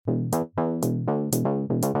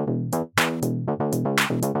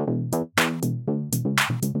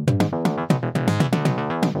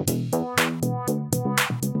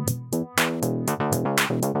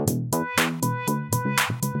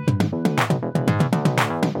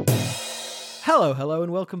Hello,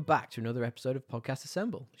 and welcome back to another episode of Podcast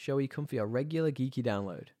Assemble, the show where you come for your regular geeky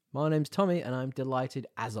download. My name's Tommy, and I'm delighted,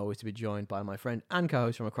 as always, to be joined by my friend and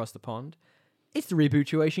co-host from across the pond. It's the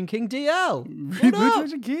Rebootuation King, DL. What up?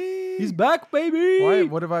 Rebootuation King. He's back, baby. Why?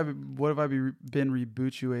 What have I been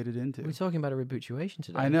rebootuated into? We're talking about a rebootuation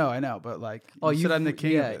today. I know, but like, you said I'm the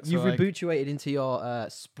king of it. So you've like, rebootuated into your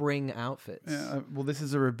spring outfits. Yeah, well, this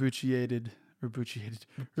is a rebootuated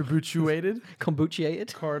Kombuchiated.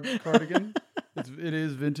 cardigan. It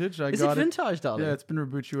is vintage. Is it vintage, darling? Yeah, it's been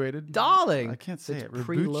rebootuated. Darling. I can't say It's it.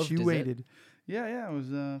 pre-loved, is it? Rebootuated. Yeah. It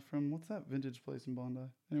was from what's that vintage place in Bondi?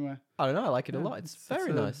 Anyway, I don't know. I like it a lot. It's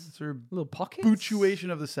very nice. It's a Little pockets.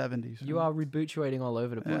 rebootuation of the 70s. You are rebootuating all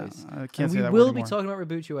over the Yeah, place. I can't And say we that will word be anymore. talking about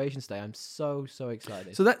rebootuations today. I'm so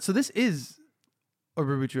excited. So this is a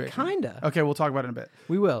rebootuation. Kinda. Okay, we'll talk about it in a bit.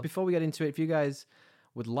 We will. Before we get into it, if you guys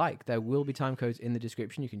would like, there will be time codes in the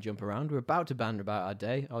description. You can jump around. We're about to banter about our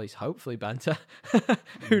day, or at least hopefully banter.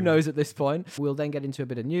 Who knows at this point? We'll then get into a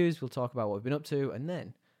bit of news. We'll talk about what we've been up to, and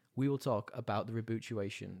then we will talk about the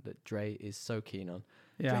rebootuation that Dre is so keen on.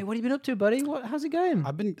 Yeah. Dre, what have you been up to, buddy? How's it going?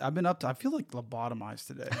 I've been up to. I feel like lobotomized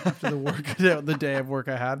today after the day of work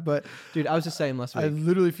I had. But Dude, I was the same last week. I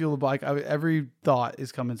literally feel every thought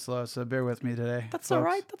is coming slow. So bear with me today. That's folks. all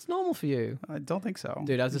right. That's normal for you. I don't think so,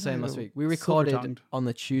 Dude, I was the same last week. We recorded on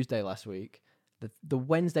the Tuesday last week. The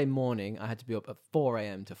Wednesday morning, I had to be up at 4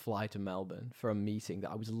 a.m. to fly to Melbourne for a meeting that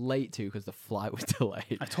I was late to because the flight was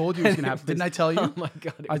delayed. I told you it was gonna happen. Didn't I tell you? Oh my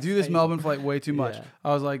God. I do this Melbourne flight way too much. Yeah.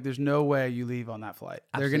 I was like, "There's no way you leave on that flight.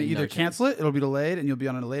 They're Absolutely gonna no either cancel it, it'll be delayed, and you'll be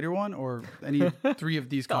on a later one, or any three of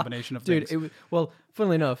these combination of Dude, things." well,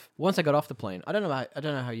 funnily enough, once I got off the plane, I don't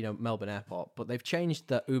know how you know Melbourne Airport, but they've changed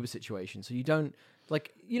the Uber situation, so you don't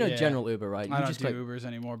Yeah. general Uber, right? You I don't just do click. Ubers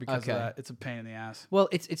anymore because Okay. of that. It's a pain in the ass. Well,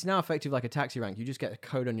 it's now effective like a taxi rank. You just get a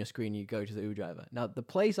code on your screen, you go to the Uber driver. Now, the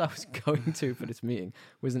place I was going to for this meeting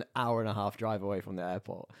was an hour and a half drive away from the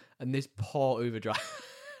airport. And this poor Uber driver,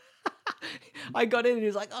 I got in and he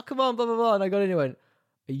was like, "Oh, come on, blah, blah, blah." And I got in and he went,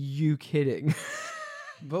 "Are you kidding?"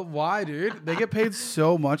 But why, dude? They get paid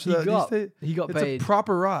so much. He got it's paid a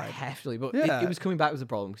proper ride. heftily, but Yeah. it was coming back was the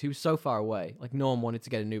problem because he was so far away. Like, no one wanted to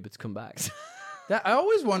get an Uber to come back. That I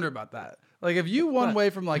always wonder about that. Like, if you one What? way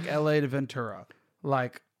from like LA to Ventura,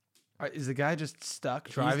 like, is the guy just stuck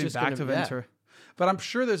driving just back to gonna- yeah. Ventura? But I'm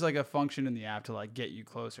sure there's like a function in the app to like get you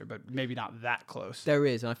closer, but maybe not that close. There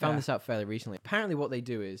is, and I found Yeah. this out fairly recently. Apparently, what they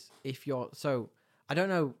do is if you're I don't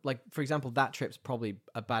know, like for example, that trip's probably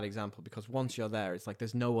a bad example because once you're there, it's like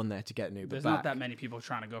there's no one there to get an Uber There's back. not that many people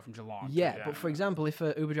trying to go from Geelong. to- Yeah, but for example, if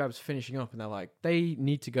an Uber driver's finishing up and they're like, they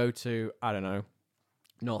need to go to, I don't know,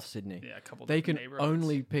 North Sydney. yeah, a couple. They can neighborhoods.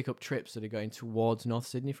 only pick up trips that are going towards North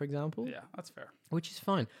Sydney, for example. Yeah, that's fair. Which is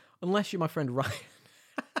fine. Unless you're my friend Ryan.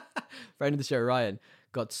 Friend of the show, Ryan,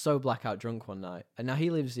 got so blackout drunk one night. And now he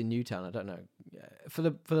lives in Newtown. I don't know. For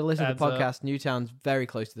the listener of the Adds up. podcast, Newtown's very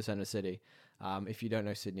close to the centre of the city, if you don't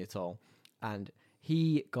know Sydney at all. And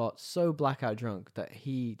he got so blackout drunk that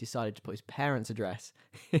he decided to put his parents' address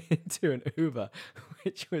into an Uber,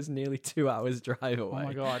 which was nearly 2 hours drive away. Oh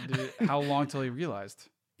my god, dude! How long till he realized?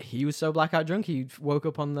 He was so blackout drunk he woke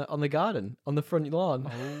up on the garden on the front lawn.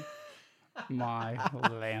 Oh my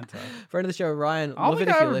Lanta! Friend of the show, Ryan. I don't love think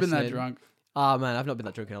it if I've you're ever been that listening. drunk. Oh man, I've not been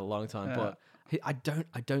that drunk in a long time, Yeah. but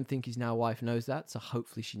I don't think his now wife knows that, so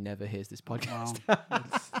hopefully she never hears this podcast. Wow.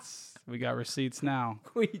 We got receipts now.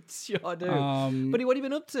 We sure do. Um, Buddy, what have you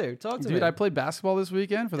been up to? Talk to me. Dude, I played basketball this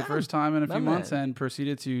weekend for the first time in a my few months man. and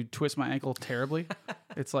proceeded to twist my ankle terribly.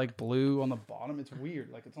 It's like blue on the bottom. It's weird.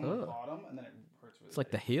 Like it's on the Oh. bottom and then it hurts really It's like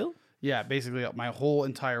the bad. heel? Yeah, basically my whole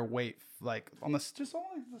entire weight, like on the just on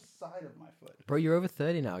like the side of my foot. Bro, you're over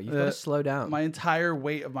 30 now. You've got to slow down. My entire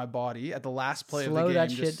weight of my body at the last play Slow of the game.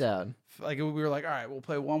 that shit just, down. Like we were like, all right, we'll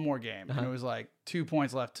play one more game, and it was like 2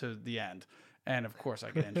 points left to the end. And of course,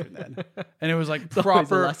 I get injured then. And it was like always the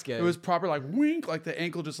proper. last game. It was proper like wink, like the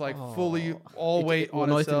ankle just like fully all weight What on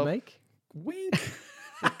noise did it itself. make? Wink.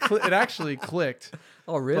 It actually clicked.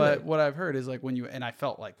 Oh, really? But what I've heard is like when you and I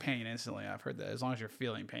felt like pain instantly. I've heard that as long as you're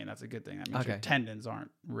feeling pain, that's a good thing. That means your Okay. tendons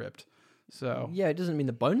aren't ripped. So Yeah, it doesn't mean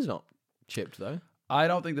the bone's not chipped, though. I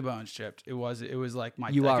don't think the bone's chipped. It was like my.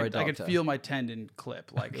 You are a I could doctor. feel my tendon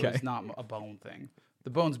clip. Like it Okay. was not a bone thing. The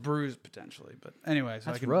bone's bruised potentially, but anyway, so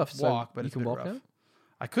That's I can rough. walk, So but you it's can been walk rough. now?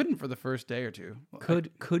 I couldn't for the first day or two.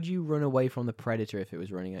 Could you run away from the predator if it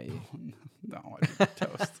was running at you? No, I'd be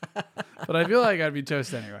toast. But I feel like I'd be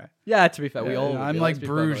toast anyway. Yeah, to be fair, we Yeah, all. yeah, would I'm be, like let's be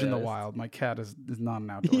Bruges perfectly in the honest. wild. My cat is not an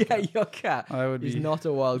outdoor Yeah, cat. your cat. I would He's be. not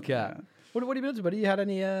a wild cat. Yeah. What have you been up to, buddy? You had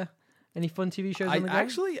any fun TV shows I on the go?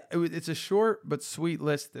 actually, it's a short but sweet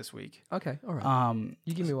list this week. Okay, all right. You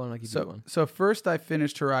You give me one, I'll give you one. So first, I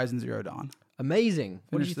finished Horizon Zero Dawn. Amazing.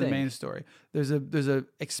 What did you Finished the think? main story. There's a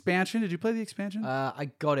expansion. Did you play the expansion?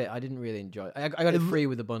 I got it. I didn't really enjoy it. I got it free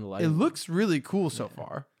with the bundle. It looks really cool so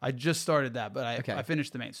far. I just started that, but Okay. I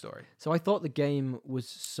finished the main story. So I thought the game was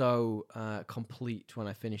so complete when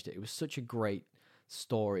I finished it. It was such a great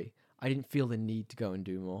story. I didn't feel the need to go and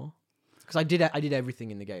do more because I did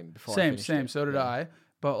everything in the game before. I finished Same. it. So did I.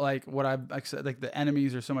 But like what I said, like the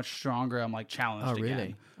enemies are so much stronger. I'm like challenged. Oh, really?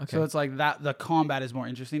 Again. Okay. So it's like that. The combat is more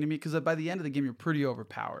interesting to me because by the end of the game, you're pretty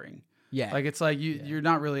overpowering. Yeah. Like it's like you're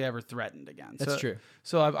not really ever threatened again. That's true.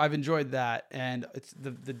 So I've enjoyed that, and it's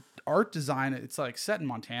the art design. It's like set in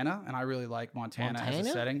Montana, and I really like Montana as a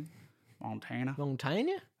Montana? setting. Montana.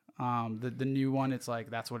 Montana? The new one, it's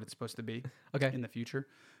like that's what it's supposed to be. Okay. In the future,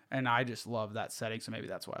 and I just love that setting, so maybe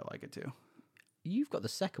that's why I like it too. You've got the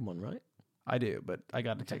second one, right? I do, but I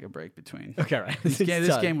got to take a break between. Okay, right. This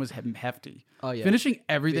game was hefty. Oh yeah. Finishing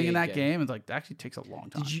everything in Big that game. game is like actually takes a long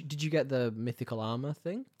time. Did you get the mythical armor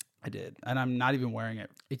thing? I did, and I'm not even wearing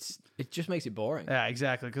it. It just makes it boring. Yeah,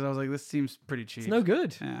 exactly. Because I was like, this seems pretty cheap. It's no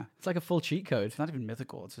good. Yeah, It's like a full cheat code. it's not even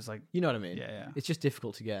mythical. It's just like You know what I mean? yeah. It's just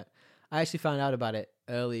difficult to get. I actually found out about it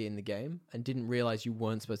early in the game and didn't realize you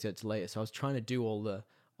weren't supposed to get it later. So I was trying to do all the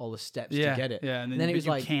steps to get it. Yeah, and then then it but was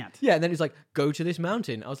you like can't. Yeah, and then it was like go to this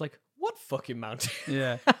mountain. I was like, what fucking mountain?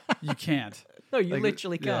 Yeah, you can't. No, you Like,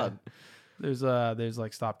 literally yeah. can't. There's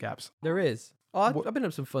like stopgaps. There is. Oh, I've been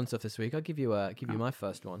up some fun stuff this week. I'll give you my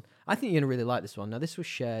first one. I think you're gonna really like this one. Now, this was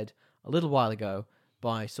shared a little while ago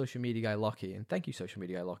by social media guy Lockie, and thank you, social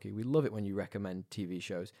media guy Lockie. We love it when you recommend TV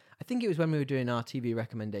shows. I think it was when we were doing our TV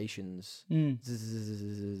recommendations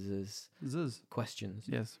Zzz. questions.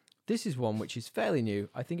 Yes. This is one which is fairly new.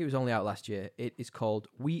 I think it was only out last year. It is called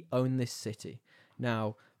We Own This City.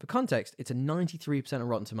 Now, for context, it's a 93% of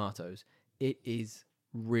Rotten Tomatoes. It is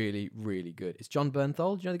really, really good. It's John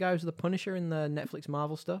Bernthal. Do you know the guy who's the Punisher in the Netflix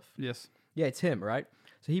Marvel stuff? Yes. Yeah, it's him, right?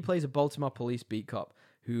 So he plays a Baltimore police beat cop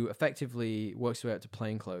who effectively works his way up to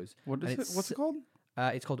plainclothes. What is And it? What's it called?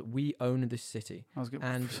 It's called We Own This City. I was good.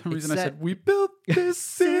 And For some it's reason I set- said we built this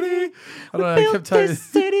city. I don't know. I Built kept telling. this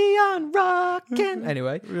city on rockin'.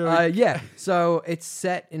 Anyway, Really? yeah. So it's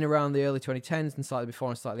set in around the early 2010s and slightly before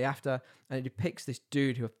and slightly after, and it depicts this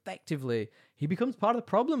dude who effectively he becomes part of the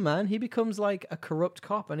problem, man. He becomes like a corrupt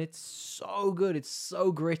cop, and it's so good. It's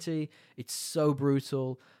so gritty. It's so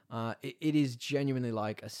brutal. It is genuinely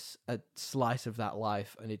like a slice of that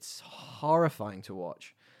life, and it's horrifying to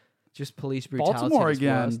watch. Just police brutality. Baltimore at its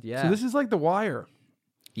again. worst. Yeah. So this is like The Wire.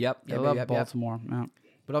 Yep. I love Baltimore. Yeah.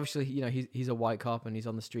 But obviously, you know, he's a white cop and he's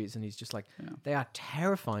on the streets and he's just like, they are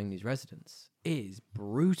terrifying, these residents. It is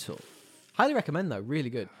brutal. Highly recommend, though. Really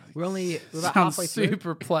good. We're about Sounds halfway through.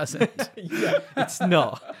 super pleasant. Yeah, it's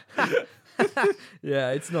not.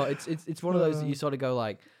 Yeah, it's not. It's one of those that you sort of go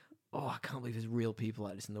like, oh, I can't believe there's real people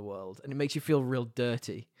like this in the world. And it makes you feel real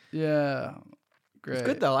dirty. Yeah. Great. It's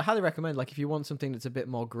good, though. I highly recommend, like, if you want something that's a bit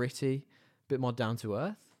more gritty, a bit more down to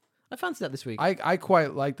earth. I fancy that this week. I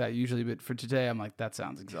quite like that usually, but for today, I'm like, that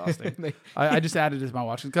sounds exhausting. They- I just added it to my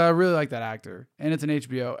watch because I really like that actor. And it's an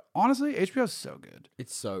HBO. Honestly, HBO is so good.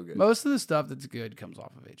 It's so good. Most of the stuff that's good comes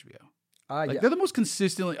off of HBO. Like Yeah, they're the most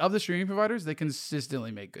consistently of the streaming providers. They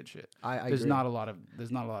consistently make good shit. I There's agree. not a lot of I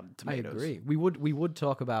tomatoes. agree. We would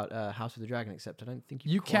talk about House of the Dragon, except I don't think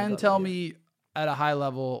You quite can got tell there yet. me at a high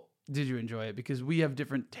level, did you enjoy it? Because we have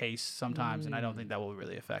different tastes sometimes, and I don't think that will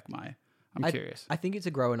really affect my. I'm curious. I think it's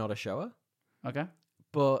a grower, not a shower. Okay,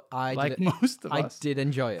 But I like did, most of I us. did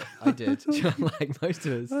enjoy it. I did. like most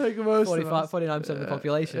of us. Like most 49% of the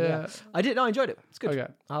population. Yeah. I did. No, I enjoyed it. It's good. Okay.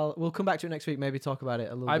 We'll come back to it next week. Maybe talk about it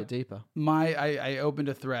a little bit deeper. I opened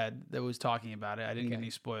a thread that was talking about it. I didn't get Okay. any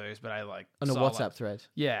spoilers, but I like On a saw, WhatsApp like, thread.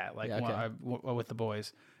 Yeah, like Yeah, okay. with the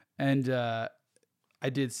boys, and I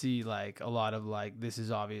did see like a lot of like this is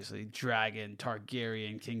obviously Dragon,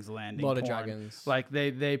 Targaryen, King's Landing, A lot of porn. dragons. Like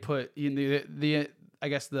they put the I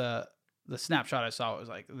guess the snapshot I saw was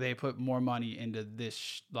like they put more money into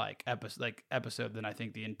this episode than I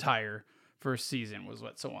think the entire first season was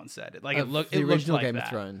what someone said. It looked the original like Game that. of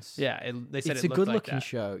Thrones. Yeah, they said It's it a looked good like looking that.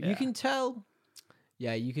 show. Yeah. You can tell.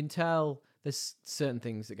 Yeah, you can tell. There's certain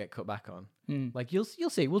things that get cut back on. Like you'll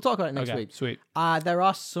see. We'll talk about it next Okay, week. sweet. There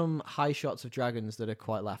are some high shots of dragons that are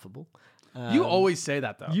quite laughable. You always say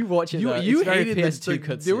that though. You watch it. though. You It's very hated the PS2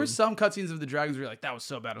 cutscene. There were some cutscenes of the dragons where you're like, that was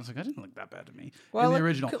so bad. I was like, I didn't look that bad to me. Well, in the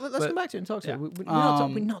original. Let's But come back to it and talk to yeah. it.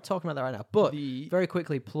 We're not talking about that right now. But very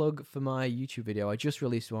quickly, plug for my YouTube video. I just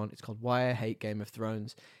released one. It's called Why I Hate Game of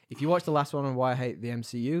Thrones. If you watch the last one on Why I Hate the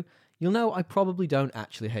MCU, you'll know I probably don't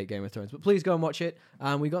actually hate Game of Thrones. But please go and watch it.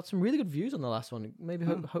 We got some really good views on the last one. Maybe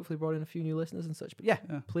hopefully brought in a few new listeners and such. But yeah,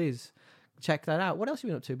 please check that out. What else have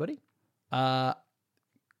you been up to, buddy?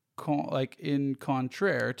 in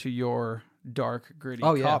contraire to your dark, gritty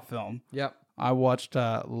Oh, yeah. cop film, Yep. I watched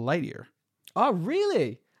Lightyear. Oh,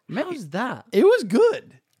 really? Mate, How's that? It was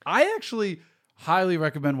good. I actually highly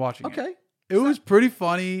recommend watching it. Okay. It was pretty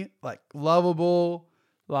funny, like lovable,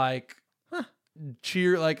 like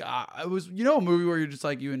cheer. Like it was, a movie where you're just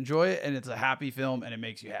like you enjoy it and it's a happy film and it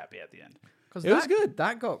makes you happy at the end. It was good.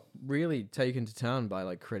 That got really taken to town by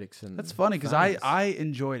like critics and. That's funny because fans. I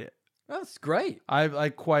enjoyed it. That's great. I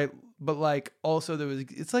quite, but like also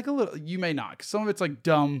it's like a little. You may not, because some of it's like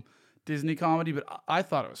dumb Disney comedy, but I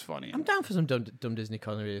thought it was funny. I'm down for some dumb Disney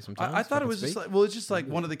comedy sometimes. I thought it was just like, well, it's just like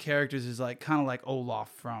one of the characters is like kind of like Olaf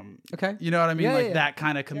from. Okay. You know what I mean? Yeah, like yeah. that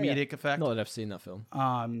kind of comedic effect. Not that I've seen that film.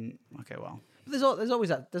 Okay, well, But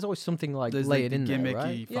there's always something like there's layered the in there, gimmicky,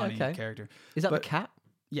 right? funny okay. character. Is that But- the cat?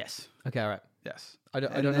 Yes. Okay, all right. Yes. I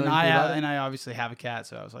don't know and anything about it. I obviously have a cat,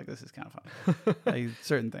 so I was like, this is kind of fun. Like,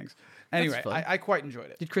 certain things. Anyway, fun. I quite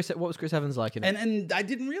enjoyed it. What was Chris Evans like in it? And I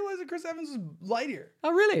didn't realize that Chris Evans was Lightyear.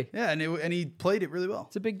 Oh, really? Yeah, and he played it really well.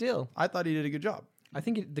 It's a big deal. I thought he did a good job. I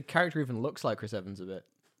think the character even looks like Chris Evans a bit.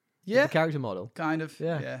 Yeah, The character model. kind of.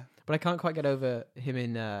 Yeah. Yeah. But I can't quite get over him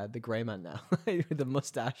in The Grey Man now with the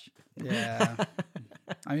mustache. Yeah.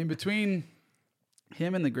 I mean, between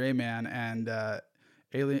him and the Gray Man and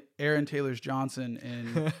Aaron Taylor-Johnson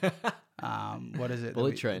in what is it?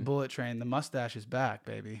 Bullet Train. Bullet Train. The mustache is back,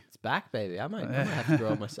 baby. It's back, baby. I might have to grow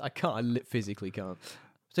up I can't. Physically can't.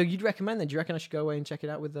 So you'd recommend then? Do you reckon I should go away and check it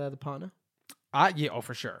out with the partner? Yeah,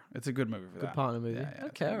 for sure. It's a good movie for Good that. partner movie. Yeah, it's a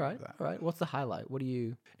Okay, good all movie right, for that. all right. What's the highlight? What do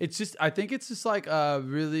you? It's just, I think it's just like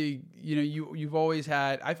really, you've always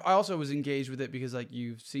had. I also was engaged with it because like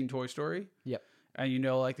you've seen Toy Story. Yep. And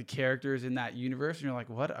like the characters in that universe, and you're like,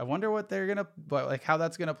 what? I wonder what they're gonna, but like how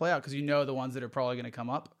that's gonna play out, because the ones that are probably gonna come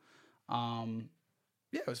up.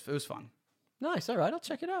 Yeah, it was fun. Nice. All right, I'll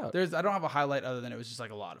check it out. I don't have a highlight other than it was just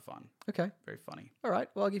like a lot of fun. Okay. Very funny. All right.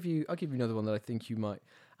 Well, I'll give you another one that I think you might.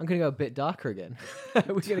 I'm going to go a bit darker again. We're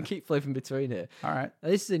going to keep flipping between here. All right. Now,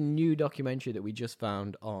 this is a new documentary that we just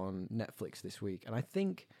found on Netflix this week, and I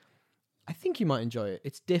think you might enjoy it.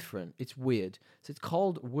 It's different. It's weird. So it's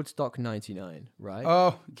called Woodstock '99, right?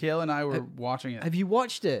 Oh, Kayla and I were watching it. Have you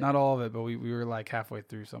watched it? Not all of it, but we were like halfway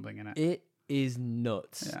through something in it. It is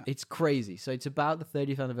nuts. Yeah. It's crazy. So it's about the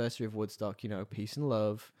 30th anniversary of Woodstock, peace and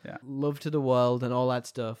love, Yeah. love to the world and all that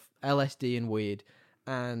stuff, LSD and weed.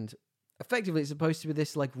 And effectively it's supposed to be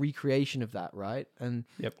this like recreation of that, right? And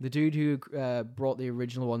Yep. the dude who brought the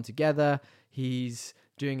original one together, he's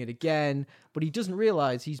doing it again, but he doesn't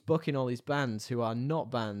realize he's booking all these bands who are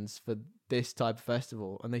not bands for this type of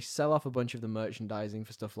festival, and they sell off a bunch of the merchandising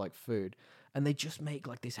for stuff like food, and they just make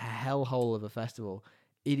like this hellhole of a festival.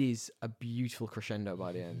 It is a beautiful crescendo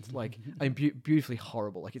by the end. Like, beautifully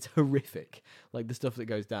horrible. Like, it's horrific. Like, the stuff that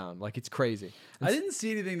goes down. Like, it's crazy. And I didn't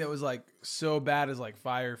see anything that was like so bad as like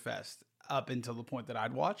Firefest up until the point that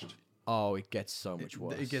I'd watched. oh, it gets so much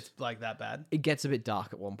worse. It gets like that bad. It gets a bit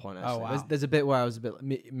dark at one point, actually. wow. There's a bit where I was a bit...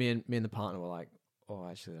 Me and the partner were like, oh,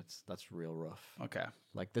 actually, that's real rough. Okay.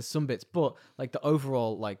 Like, there's some bits, but, like, the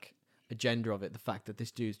overall, like, agenda of it, the fact that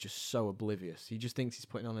this dude's just so oblivious. He just thinks he's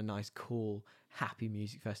putting on a nice, cool, happy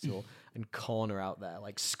music festival, and Corner out there,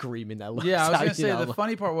 like, screaming their lungs Yeah, I was out, gonna you say know, the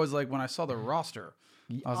funny part was like when I saw the roster,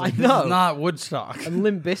 I was I like, know. this is not Woodstock. and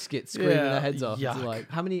Limp Bizkit screaming Yeah, their heads off. It's yuck. like,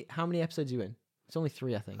 how many episodes are you in? It's only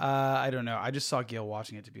 3, I think. I don't know. I just saw Gail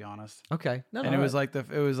watching it, to be honest. Okay. No, And it was like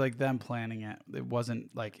them planning it. It wasn't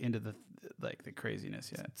like into the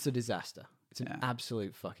craziness yet. it's a disaster. It's an Yeah.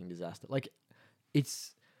 absolute fucking disaster. Like,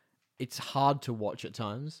 it's hard to watch at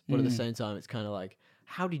times, but at the same time, it's kind of like,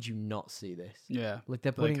 how did you not see this? Yeah. Like,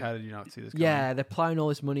 they're putting... Like, how did you not see this coming? Yeah, they're plowing all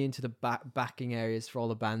this money into the backing areas for all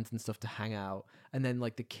the bands and stuff to hang out. And then,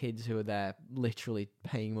 like, the kids who are there literally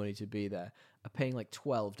paying money to be there are paying, like,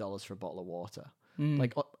 $12 for a bottle of water.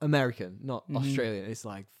 Like, American, not Australian. It's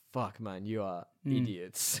like, fuck, man, you are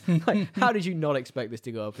idiots. Like, how did you not expect this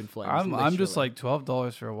to go up in flames? I'm just literally? like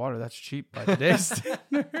 $12 for a water. That's cheap by today's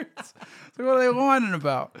standards. So what are they whining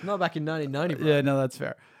about? Not back in 1990, bro. Yeah, no, that's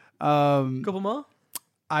fair. Couple more?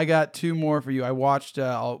 I got 2 more for you. I watched.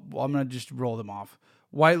 I'm gonna just roll them off.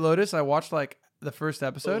 White Lotus. I watched like the first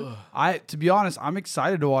episode. To be honest, I'm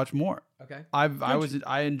excited to watch more. Okay.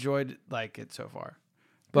 I enjoyed like it so far,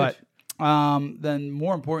 but then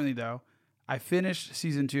more importantly though, I finished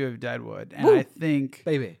season 2 of Deadwood, and Woo! I think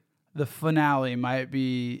Baby. the finale might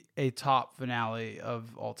be a top finale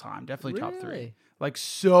of all time. Definitely top 3. Really? Like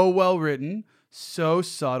so well written, so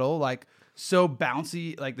subtle, like so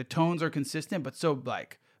bouncy. Like the tones are consistent, but so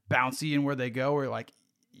like bouncy in where they go. Where like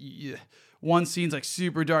one scene's like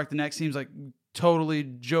super dark, the next scene's like totally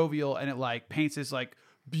jovial, and it like paints this like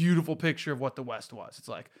beautiful picture of what the West was. It's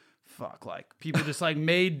like fuck, like people just like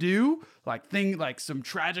made do, like some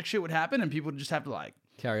tragic shit would happen and people just have to like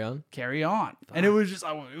Carry on. carry on. And it was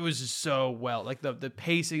just so well, like the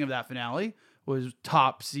pacing of that finale was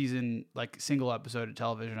top season, like single episode of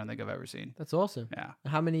television I think I've ever seen. That's awesome. Yeah.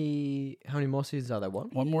 How many more seasons are there?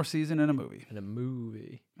 One more season and a movie. And a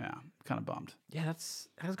movie. Yeah. Kind of bummed. Yeah, that's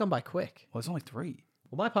gone by quick. Well, it's only 3.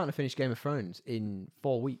 Well, my partner finished Game of Thrones in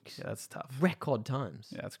 4 weeks. Yeah, that's tough. Record times.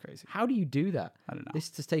 Yeah, that's crazy. How do you do that? I don't know.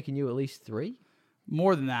 This has taken you at least 3?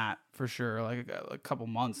 More than that, for sure. Like a couple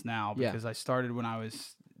months now, Yeah. because I started when I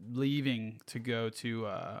was leaving to go to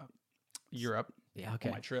Europe Yeah, okay.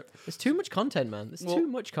 on my trip. There's too much content, man. There's Well- too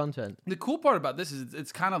much content. The cool part about this is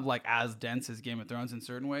it's kind of like as dense as Game of Thrones in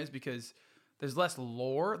certain ways because there's less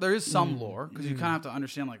lore. There is some lore because you kind of have to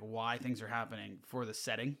understand like why things are happening for the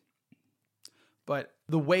setting. But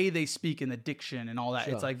the way they speak and the diction and all that,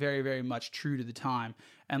 Sure. it's like very, very much true to the time.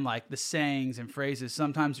 And like the sayings and phrases,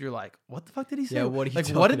 sometimes you're like, what the fuck did he say? Yeah, what are you like,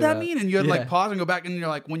 what talking did that about? mean? And you had to Yeah. like pause and go back and you're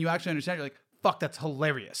like, when you actually understand, you're like, fuck, that's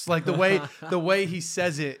hilarious. Like the way he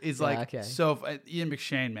says it is Yeah, like okay. so. Ian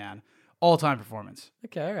McShane, man, all time performance.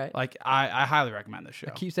 Okay, all right. Like I highly recommend this show.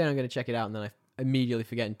 I keep saying I'm going to check it out, and then I immediately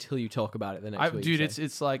forget until you talk about it the next week. Dude, so.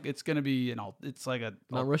 it's like it's gonna be it's like a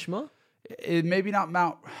Mount Rushmore? it maybe not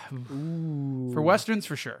Mount Ooh. for Westerns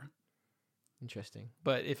for sure. Interesting.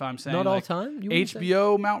 But if I'm saying Not all like time? You wouldn't say?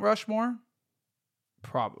 HBO Mount Rushmore,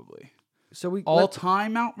 probably So we all let's-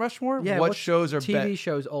 time Mount Rushmore. Yeah, what what's shows are TV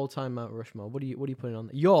shows all time Mount Rushmore? What are you putting on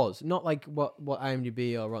there? Yours, not like what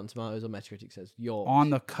IMDb or Rotten Tomatoes or Metacritic says. Yours. on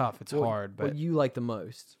the cuff? It's What- hard, but what you like the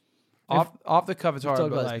most. off the cuff, it's We've hard. talked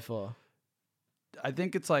But about this like before. I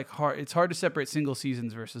think it's like hard. It's hard to separate single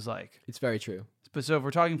seasons versus like. It's very true. But so if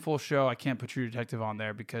we're talking full show, I can't put True Detective on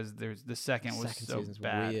there because there's the second was Second so season's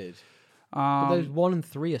bad. weird. But those Um, 1 and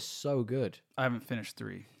 3 are so good. I haven't finished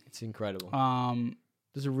 3. It's incredible. Does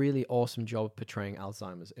Does a really awesome job portraying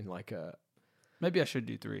Alzheimer's in like a. maybe I should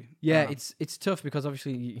do 3. Yeah, Uh, it's tough because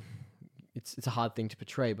obviously it's a hard thing to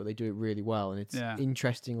portray, but they do it really well, and it's Yeah.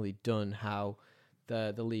 interestingly done how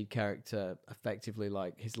the lead character effectively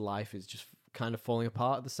like his life is just kind of falling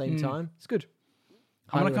apart at the same time. It's good.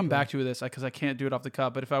 I'm gonna Highly come recommend. back to you with this because I can't do it off the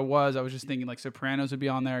cuff. But if I was just thinking like Sopranos would be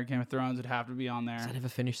on there, Game of Thrones would have to be on there. I never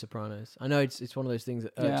finished Sopranos. I know it's one of those things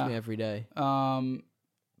that irks Yeah. me every day.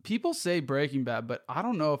 People say Breaking Bad, but I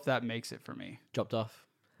don't know if that makes it for me. Dropped off.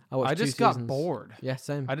 I watched I 2 just got seasons. bored. Yeah,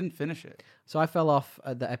 same. I didn't finish it. So I fell off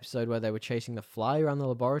at the episode where they were chasing the fly around the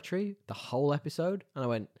laboratory, the whole episode, and I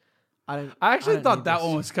went, I I actually don't thought need that this.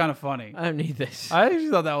 one was kind of funny. I don't need this. I actually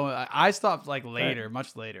thought that one. I stopped like later,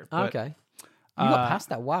 much later. But, Okay. You got uh, past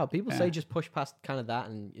that. Wow. People say yeah. just push past kind of that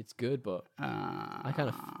and it's good, but I kind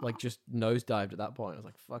of like just nosedived at that point. I was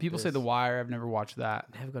like, fuck. people say this. The Wire. I've never watched that.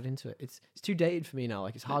 Never got into it. It's too dated for me now.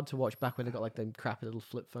 Like it's hard to watch back when they got like them crappy little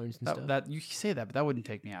flip phones and stuff. That you say that, but that wouldn't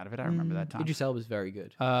take me out of it. I remember that time. Idris Elba's very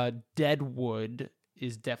good. Deadwood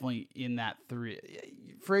is definitely in that 3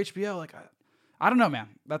 for HBO. Like I don't know, man.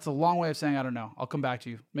 That's a long way of saying I don't know. I'll come back to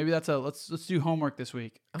you. Maybe that's let's do homework this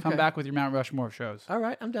week. Come Okay. back with your Mount Rushmore of shows. All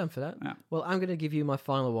right, I'm down for that. Yeah. Well, I'm going to give you my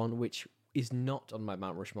final one, which is not on my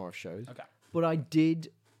Mount Rushmore of shows. Okay. But I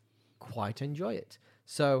did quite enjoy it.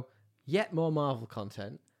 So, yet more Marvel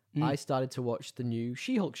content. I started to watch the new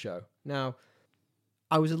She-Hulk show. Now,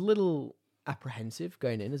 I was a little apprehensive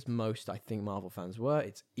going in, as most, I think, Marvel fans were.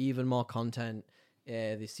 It's even more content.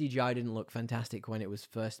 The CGI didn't look fantastic when it was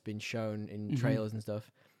first been shown in trailers and stuff.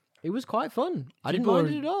 It was quite fun. I didn't mind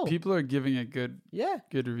it at all. People are giving it good Yeah.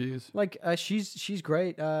 reviews. Like she's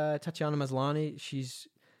great. Tatiana Maslany, she's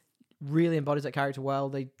really embodies that character well.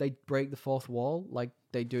 They break the fourth wall like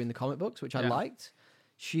they do in the comic books, which I Yeah. liked.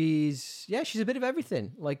 She's a bit of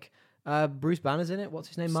everything. Like Bruce Banner's in it. What's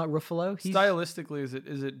his name? Mark Ruffalo. He's Stylistically, is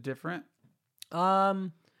it different?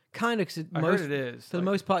 kind of because I heard it is. for the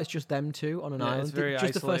most part it's just them two on an Yeah, it's island. very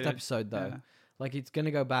Just the first isolated. episode though. Yeah. Like it's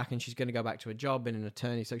gonna go back and she's gonna go back to a job in an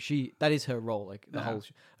attorney. So that is her role, like the Yeah. whole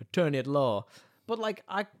attorney at law. But like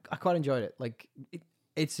I quite enjoyed it. Like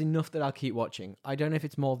it's enough that I'll keep watching. I don't know if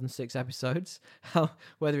it's more than 6 episodes.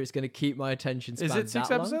 Whether it's gonna keep my attention span. Is it 6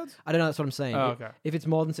 that long. episodes? I don't know. That's what I'm saying. Oh, okay. If it's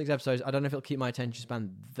more than 6 episodes, I don't know if it'll keep my attention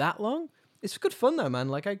span that long. It's good fun though, man.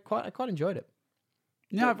 Like I quite enjoyed it.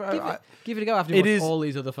 Yeah, Give it a go after it you watch is- all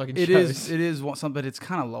these other fucking it shows. is something, but it's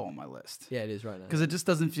kind of low on my list Yeah, it is right now. because it just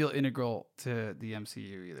doesn't feel integral to the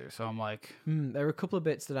MCU either. So I'm like, There are a couple of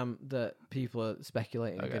bits that people are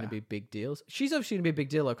speculating are going Okay. to be big deals. She's obviously going to be a big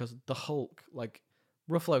deal because the Hulk, like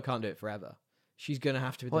Ruffalo, can't do it forever. She's going to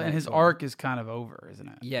have to be. The well, and next his one. arc is kind of over, isn't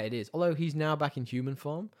it? Yeah, it is. Although he's now back in human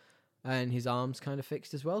form, and his arms kind of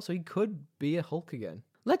fixed as well, so he could be a Hulk again.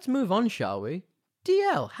 Let's move on, shall we?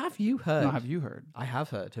 DL, have you heard? No, have you heard? I have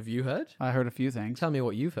heard. Have you heard? I heard a few things. Tell me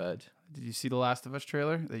what you've heard. Did you see the Last of Us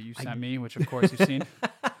trailer that you sent me, which of course you've seen?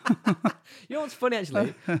 You know what's funny,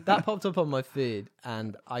 actually? That popped up on my feed,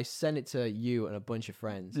 and I sent it to you and a bunch of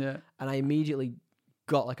friends. Yeah. And I immediately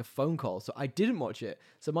got like a phone call, so I didn't watch it.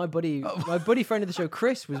 So my buddy friend of the show,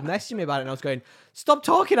 Chris, was messaging me about it, and I was going, "Stop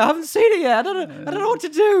talking! I haven't seen it yet. I don't know what to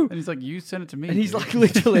do." And he's like, "You sent it to me." And he's dude." like,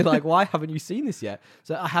 literally, like, "Why haven't you seen this yet?"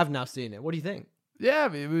 So I have now seen it. What do you think?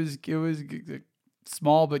 "Yeah, it was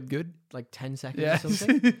small but good. Like 10 seconds Yeah, or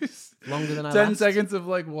something? Longer than I 10 last? seconds of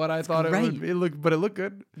like what I thought great. it would be. But it looked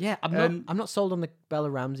good. Yeah, I'm not sold on the Bella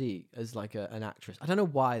Ramsey as like an actress. I don't know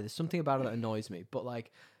why. There's something about her that annoys me, but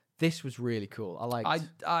like this was really cool. I liked.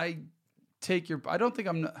 I take your. I don't think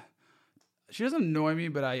I'm. Not, she doesn't annoy me,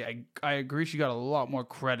 but I agree. She got a lot more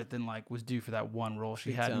credit than like was due for that one role she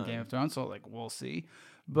Big had in time. Game of Thrones. So like we'll see.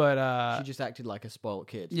 But she just acted like a spoiled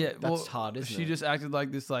kid. yeah, That's hard, isn't it? She just acted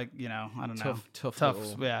like this, like I don't know, tough,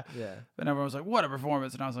 little- yeah. Yeah. And everyone was like, "What a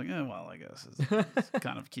performance!" And I was like, well, I guess it's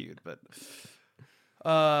kind of cute." But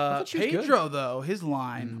thought she was good. Pedro though, his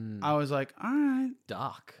line, I was like, "All right,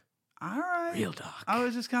 Dark. all right." Real dark. I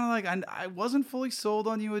was just kind of like, I wasn't fully sold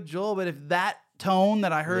on you with Joel, but if that tone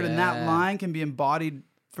that I heard in that Yeah. line can be embodied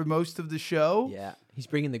for most of the show, Yeah. He's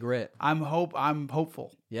bringing the grit. I'm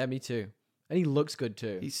hopeful. Yeah, me too. And he looks good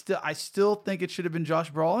too. I still think it should have been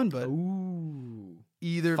Josh Brolin, but Ooh.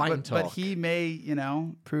 either, Fight and but talk. he may,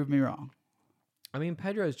 prove me wrong. I mean,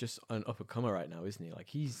 Pedro's just an up-and-comer right now, isn't he? Like,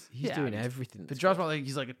 he's Yeah, doing I mean, everything. But that's Josh good. Brolin,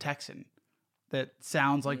 he's like a Texan that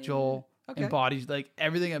sounds like Joel, Okay. embodies like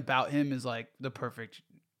everything about him is like the perfect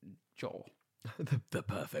Joel. the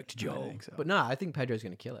perfect Joel. think so. But no, I think Pedro's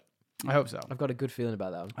going to kill it. I hope so. I've got a good feeling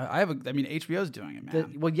about that one. I mean, HBO's doing it,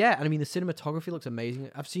 man. Well, yeah, and I mean the cinematography looks amazing.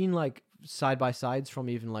 I've seen like side by sides from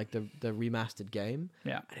even like the remastered game,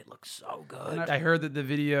 Yeah. and it looks so And good. I heard that the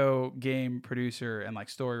video game producer and like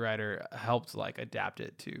story writer helped like adapt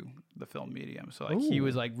it to the film medium. So like he Ooh.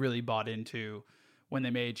 was like really bought into when they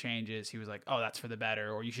made changes. He was like, "Oh, that's for the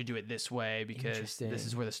better," or "You should do it this way because Interesting. this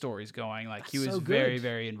is where the story's going." Like he That's was so very, good.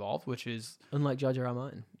 very involved, which is Unlike Jar Jar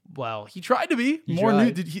Martin. well, he tried to be He more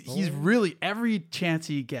tried. new. He's really every chance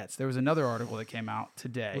he gets. There was another article that came out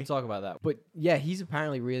today. We'll talk about that. But yeah, he's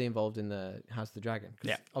apparently really involved in the House of the Dragon. 'Cause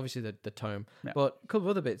Yeah. obviously the tome. Yeah. But a couple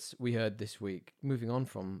of other bits we heard this week. Moving on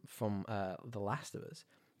from The Last of Us.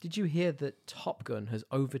 Did you hear that Top Gun has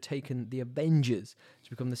overtaken The Avengers to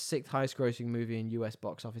become the 6th highest grossing movie in US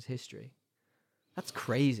box office history? That's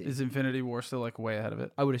crazy. Is Infinity War still like way ahead of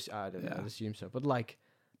it? I don't know, Yeah. I'd assume so. But like,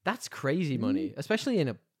 that's crazy money, especially in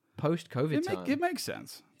a post-COVID time. It makes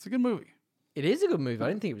sense. It's a good movie. It is a good movie. I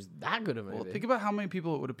didn't think it was that good a movie. Well, think about how many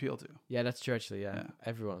people it would appeal to. Yeah, that's true, actually. Yeah, Yeah.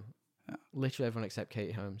 everyone. Yeah. Literally everyone except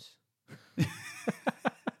Katie Holmes.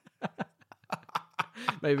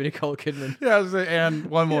 Maybe Nicole Kidman. Yeah, I was gonna say, and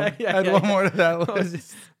one more. Add one more to that What was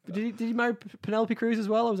list. it? Did he marry Penelope Cruz as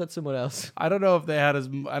well, or was that someone else? I don't know if they had as.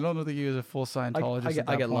 I don't think he was a full Scientologist. I get- at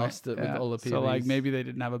I that get point. lost with all the So like POVs. maybe they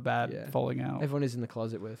didn't have a bad Yeah. falling out. Everyone is in the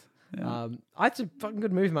closet with. Yeah. It's a fucking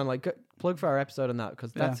good movie, man. Like, plug for our episode on that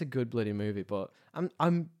because Yeah. that's a good bloody movie. But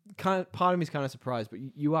I'm kind of part of me's kind of surprised, but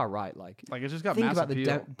you are right. Like, Like it just got think mass about the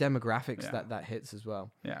appeal. demographics Yeah. that hits as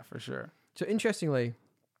well. Yeah, for sure. So interestingly,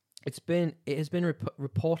 it has been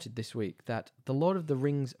reported this week that the Lord of the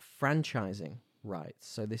Rings franchising rights,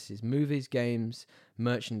 so this is movies, games,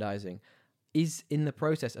 merchandising, is in the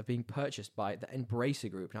process of being purchased by the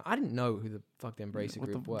Embracer Group. Now, I didn't know who the fuck the Embracer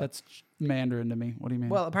Group were. That's Mandarin to me. What do you mean?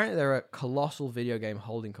 Well, apparently they're a colossal video game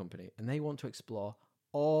holding company, and they want to explore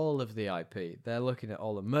all of the IP. They're looking at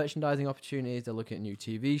all the merchandising opportunities. They're looking at new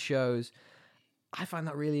TV shows. I find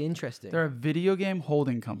that really interesting. they're a video game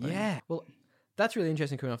holding company. Yeah. Well, that's really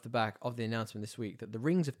interesting coming off the back of the announcement this week that the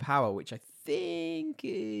Rings of Power, which I think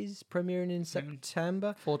is premiering in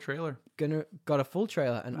September, Full trailer. got a full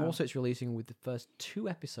trailer, and Wow. also it's releasing with the first 2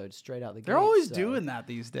 episodes straight out the gate. They're always so- doing that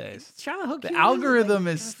these days. Trying to hook The you in, algorithm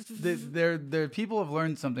like- is they're people have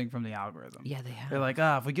learned something from the algorithm. Yeah, they have. They're like,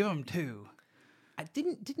 if we give them 2, I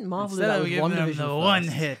didn't Marvel do instead that of with giving them WandaVision the first? one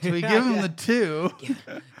hit, we give them the 2. Give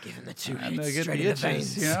them the 2 And they hits get straight the in the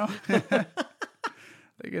itches, veins. you know?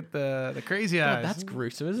 They get the crazy God, eyes. that's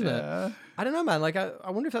gruesome, isn't it? Yeah. I don't know, man. Like,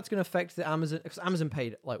 I wonder if that's going to affect the Amazon. Because Amazon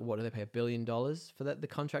paid, like, what do they pay? $1 billion for the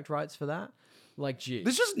contract rights for that? Like, gee.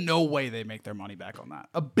 There's just no way they make their money back on that.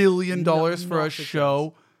 $1 billion for not a a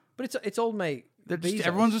show. But it's old mate. They're just- Bezos.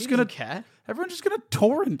 everyone's just He doesn't gonna- care. Everyone's just gonna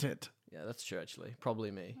torrent it. Yeah, that's true, actually.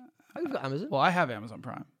 Probably me. Oh, we've got Amazon. Well, I have Amazon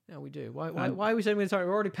Prime. Yeah, we do. Why are we saying we're sorry?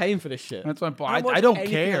 We're already paying for this shit. That's my point. I don't watch I don't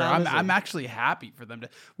anything care. on I'm Amazon. actually happy for them to.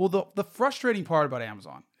 Well, the frustrating part about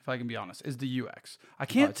Amazon if I can be honest, is the UX. I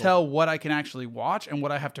can't it's tell what I can actually watch and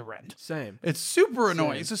what I have to rent. Same. It's super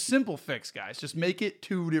annoying. Same. It's a simple fix, guys. Just make it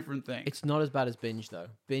two different things. It's not as bad as Binge though.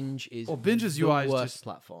 Binge's the UI is worst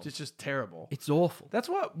platform. It's just terrible. It's awful. That's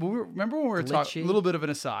what remember when we were talking. A little bit of an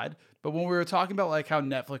aside, but when we were talking about like how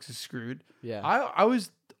Netflix is screwed. Yeah. I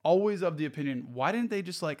was always of the opinion, why didn't they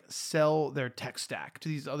just like sell their tech stack to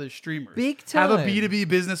these other streamers? Big Have a time. B2B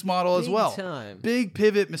business model as Big well. time. Big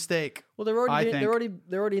pivot mistake. Well, they're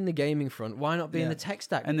already in the gaming front. Why not be in the tech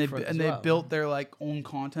stack? And they front and as they well? built their like own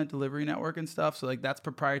content delivery network and stuff. So like that's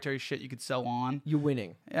proprietary shit you could sell on. You're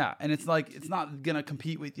winning. Yeah, and it's like it's not gonna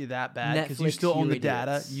compete with you that bad because you Netflix, still own you the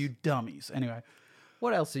data. idiots. You dummies. Anyway.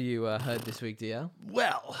 What else have you heard this week, DL?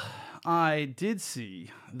 Well, I did see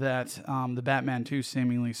that the Batman 2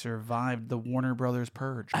 seemingly survived the Warner Brothers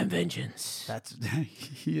purge. I'm vengeance. That's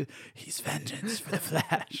he's vengeance for the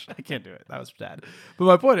Flash. I can't do it. That was bad. But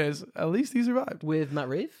my point is, at least he survived. With Matt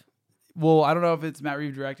Reeves? Well, I don't know if it's Matt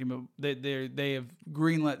Reeves directing, but they have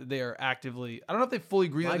greenlit. They are actively. I don't know if they fully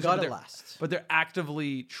greenlit. I this, got but it they're- last. But they're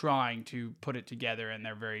actively trying to put it together, and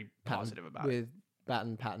they're very positive about it. With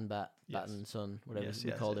Batten Son, whatever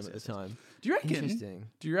we called him at the time. Do you reckon? Interesting.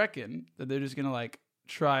 Do you reckon that they're just gonna like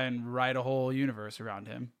try and write a whole universe around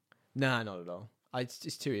him? Nah, not at all.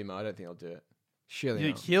 It's too emo. I don't think I'll do it. Surely You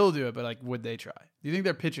think not. he'll do it, but like, would they try? Do you think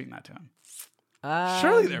they're pitching that to him? Um,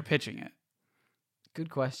 Surely they're pitching it. Good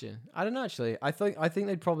question. I don't know actually. I think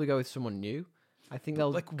they'd probably go with someone new. I think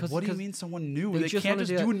they'll Like, what do you mean someone new? they They just can't wanna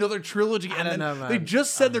just do do it. another trilogy, I and don't then know, they man.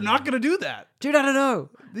 just said they're not going to do that. Dude, I don't know.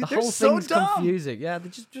 The They're whole so thing's dumb. confusing. Yeah, they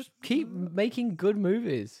just keep making good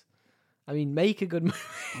movies. I mean, make a good movie.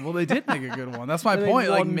 Well, they did make a good one. That's my They made point.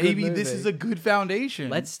 Like, one good maybe this movie. is a good foundation.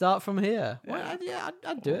 Let's start from here. Yeah. Well,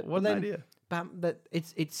 I'd do it. What But an then, idea. But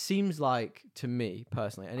it seems like to me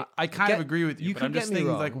personally, and I kind of agree with you, you but could I'm just get me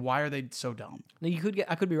thinking, wrong. like, why are they so dumb? no,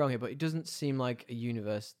 I could be wrong here, but it doesn't seem like a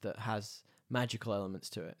universe that has magical elements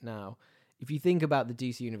to it. Now, if you think about the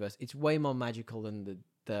DC universe, it's way more magical than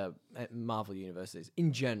the Marvel universe is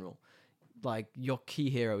in general. Like your key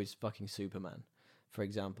hero is fucking Superman, for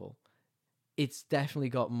example. It's definitely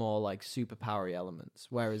got more like superpowery elements,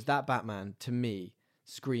 whereas that Batman to me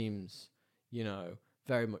screams,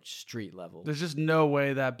 very much street level. There's just no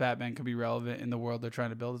way that Batman could be relevant in the world they're trying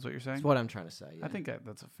to build, is what you're saying? That's what I'm trying to say. Yeah. I think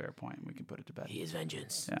that's a fair point. We can put it to bed. He is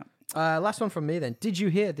vengeance. Yeah. Last one from me then. Did you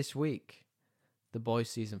hear this week? The Boys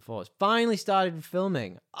season 4 has finally started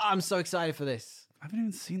filming. I'm so excited for this. I haven't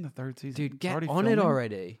even seen the third season. Dude, It's get already on it filming?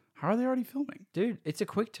 already. How are they already filming? Dude, it's a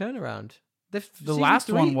quick turnaround. The last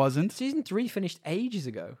one wasn't. Season 3 finished ages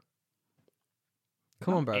ago.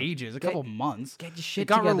 Come on, bro. Ages, a Get- couple months. Get your shit It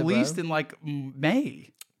got together, released bro. in like May.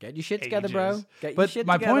 Get your shit together, bro. Ages. Get your But shit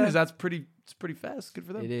my together. point is it's pretty fast. Good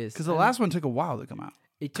for them. It is. Because the And last one took a while to come out.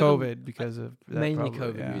 It took COVID because of that mainly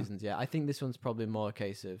probably, COVID yeah. reasons. Yeah, I think this one's probably more a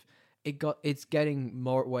case of it's getting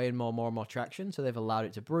more and more traction. So they've allowed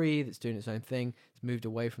it to breathe. It's doing its own thing. It's moved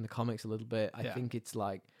away from the comics a little bit. I Yeah. think it's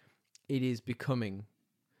like it is becoming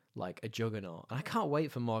like a juggernaut. And I can't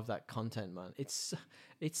wait for more of that content, man. It's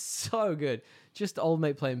so good. Just old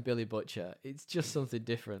mate playing Billy Butcher. It's just something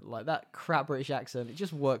different. Like that crap British accent. It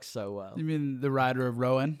just works so well. You mean the Rider of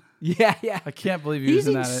Rowan? Yeah. I can't believe He's was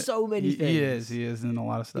in in that. so many He things. He is in a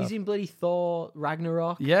lot of stuff. He's in bloody Thor,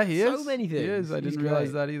 Ragnarok. Yeah, he is. So many things. He is. I He's didn't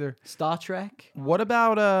realize great. that either. Star Trek. What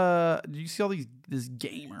about do you see all this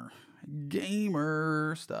gamer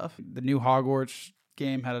stuff? The new Hogwarts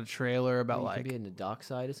game had a trailer about You like can be in the dark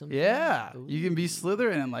side or something. yeah, you can be Ooh.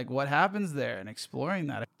 Slytherin and like what happens there and exploring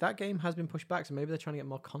that. That game has been pushed back, so maybe they're trying to get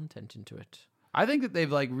more content into it. I think that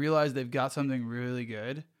they've like realized they've got something really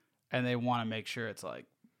good and they want to make sure it's like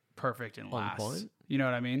perfect and On lasts. point. You know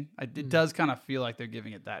what I mean? It does kind of feel like they're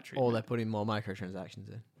giving it that Or treatment. they're putting more microtransactions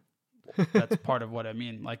in. That's part of what I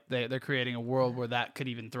mean. Like they're creating a world where that could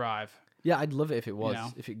even thrive. Yeah, I'd love it if it was,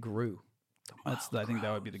 know? if it grew. I think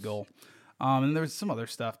that would be the goal. And there's some other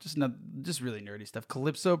stuff, just really nerdy stuff.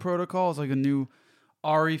 Calypso Protocol is like a new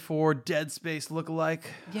RE4 Dead Space lookalike.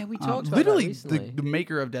 Yeah, we talked about literally that recently. the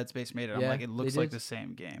maker of Dead Space made it. I'm Yeah, like, it looks they like did. the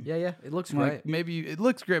same game. Yeah, it looks I'm great. like, maybe it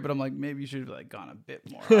looks great, but I'm like, maybe you should have like gone a bit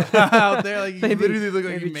more out there. Like, you literally look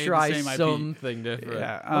like you made try the same IP. something different.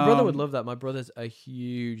 Yeah, My brother would love that. My brother's a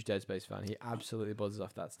huge Dead Space fan. He absolutely buzzes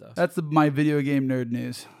off that stuff. That's my video game nerd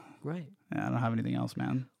news. Great. Yeah, I don't have anything else,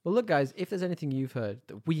 man. Well, look, guys, if there's anything you've heard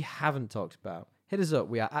that we haven't talked about, hit us up.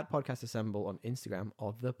 We are at Podcast Assemble on Instagram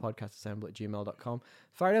or thepodcastassemble@gmail.com.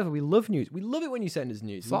 Fire it over. We love news. We love it when you send us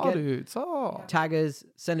news. We Saw, get- dude. Saw. Tag us,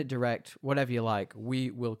 send it direct, whatever you like.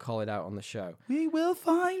 We will call it out on the show. We will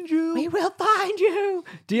find you. We will find you.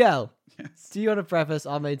 DL, Yes. do you want to preface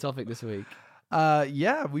our main topic this week?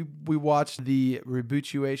 Yeah, we watched the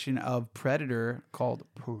rebootuation of Predator called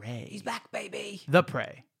Prey. He's back, baby. The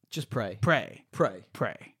Prey. Just pray. Prey. Pray.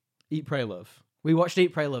 Prey. Eat, pray, love. We watched Eat,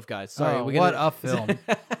 Pray, Love, guys. Sorry. Oh, we're what gonna... a film.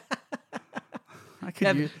 I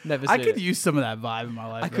could never I seen could it. use some of that vibe in my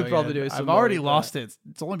life. I could though, probably yeah. do some I've more already of lost it.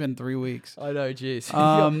 It's only been 3 weeks. I know, jeez.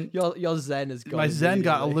 Your Zen has gone. My Zen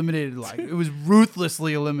got immediately. eliminated. Like it was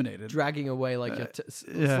ruthlessly eliminated. Dragging away like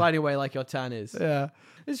yeah. sliding away like your tan is. Yeah.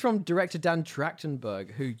 This is from director Dan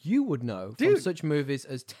Trachtenberg, who you would know from Dude. such movies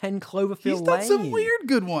as 10 Cloverfield He's Lane. done some weird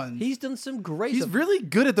good ones. He's done some great He's stuff. really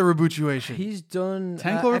good at the rebootuation. He's done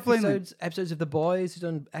 10 Cloverfield Lane. episodes of The Boys. He's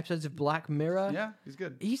done episodes of Black Mirror. Yeah, he's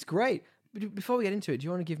good. He's great. But before we get into it, do you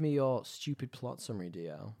want to give me your stupid plot summary,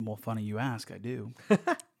 DL? Well, funny you ask. I do.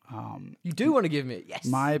 You do want to give me it? Yes.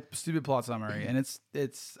 My stupid plot summary, and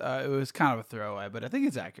it was kind of a throwaway, but I think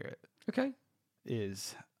it's accurate. Okay.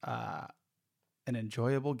 Is an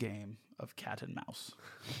enjoyable game of cat and mouse.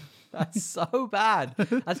 That's so bad.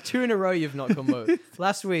 That's 2 in a row you've not come up.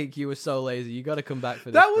 Last week you were so lazy. You got to come back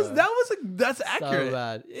for this. That's accurate. So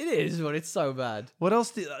bad. It is, but it's so bad. What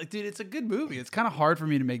else? Dude, it's a good movie. It's kind of hard for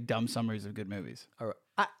me to make dumb summaries of good movies. All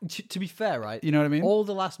right. To be fair, right? You know what I mean? All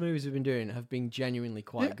the last movies we've been doing have been genuinely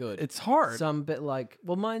quite good. It's hard. Some bit like,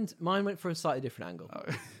 well, mine went for a slightly different angle.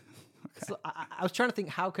 Okay. So I was trying to think,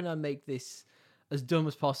 how can I make this as dumb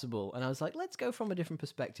as possible? And I was like, let's go from a different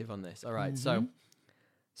perspective on this. All right, so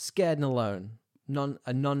Scared and Alone,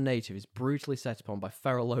 a non-native is brutally set upon by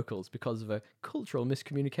feral locals because of a cultural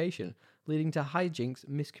miscommunication, leading to hijinks,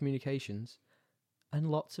 miscommunications, and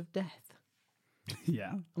lots of death.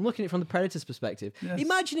 Yeah. I'm looking at it from the Predator's perspective. Yes.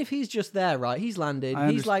 Imagine if he's just there, right? He's landed.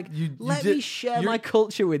 He's like, you let did- me share your- my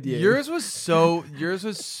culture with you. Yours was so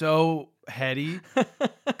heady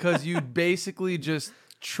because you basically just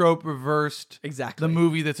trope reversed Exactly. the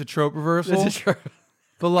movie that's a trope reversal. This is true.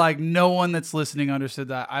 But like no one that's listening understood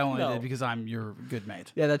that. I only No. did because I'm your good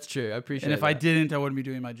mate. Yeah, that's true. I appreciate it. And if I didn't, I wouldn't be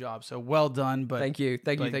doing my job. So well done. But Thank you.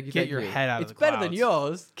 like, Get your head out of the It's better than clouds.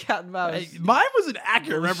 yours. Cat and mouse. Hey, mine was an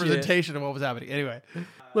accurate Bullshit. representation of what was happening. Anyway,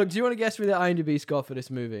 Look, do you want to guess me the IMDb score for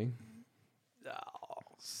this movie?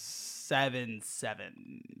 7-7.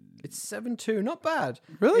 It's 7.2. Not bad.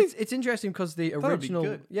 Really? It's interesting because the thought it'd be original,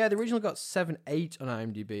 good. the original got 7.8 on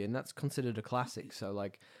IMDb, and that's considered a classic. So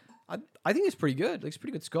like, I think it's pretty good. Like, it's a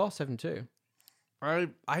pretty good score, 7.2.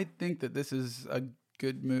 I think that this is a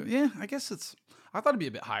good movie. Yeah, I guess it's. I thought it'd be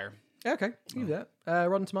a bit higher. Yeah, okay, leave that.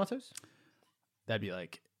 Rotten Tomatoes. That'd be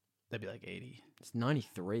like 80. It's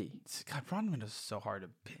 93, God, Rotten Tomatoes is so hard to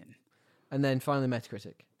pin. and then finally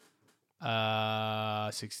Metacritic.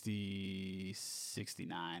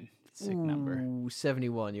 69. Sick number. Ooh,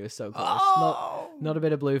 71. You were so close. Oh! Not a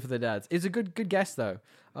bit of blue for the dads. It's a good guess though.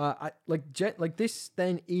 This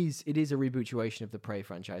then is a rebootuation of the Prey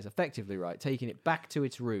franchise, effectively, right? Taking it back to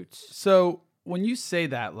its roots. So when you say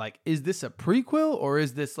that, like, is this a prequel or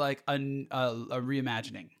is this like a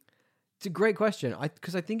reimagining? It's a great question.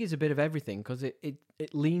 Because I think it's a bit of everything. Because it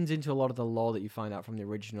leans into a lot of the lore that you find out from the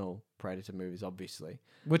original Predator movies, obviously.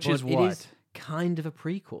 Which But is it what? is kind of a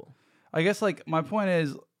prequel. I guess like my point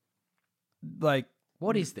is, like,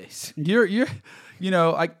 What is this? you're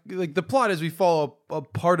like the plot is we follow a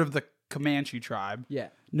part of the Comanche tribe, Yeah.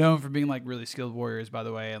 known for being like really skilled warriors, by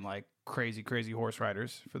the way, and like crazy horse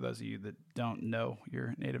riders. For those of you that don't know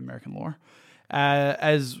your Native American lore,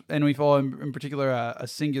 and we follow in particular a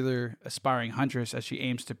singular aspiring huntress as she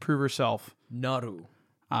aims to prove herself. Naru.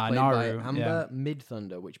 Played Naru, by Amber yeah.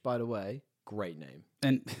 Midthunder, which, by the way, great name.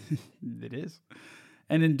 And it is,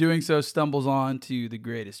 and in doing so, stumbles on to the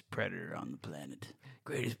greatest predator on the planet.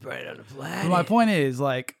 Greatest predator on the But planet. my point is,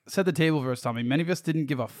 like, set the table for us, Tommy. Many of us didn't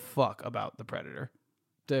give a fuck about the Predator.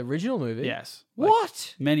 The original movie? Yes. Like,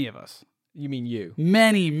 What? many of us. You mean you?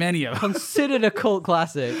 Many of us. Considered a cult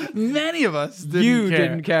classic. Many of us didn't You care.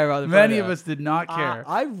 didn't care about the Many Predator. of us did not care.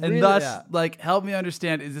 I really- and thus, yeah. like, help me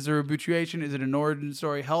understand, is this a rebootuation? Is it an origin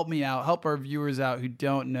story? Help me out. Help our viewers out who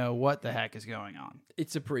don't know what the heck is going on.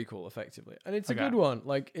 It's a prequel, effectively. And it's a Okay. good one.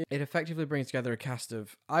 Like, it effectively brings together a cast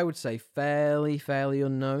of, I would say, fairly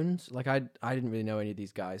unknowns. Like, I didn't really know any of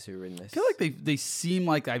these guys who were in this. I feel like they seem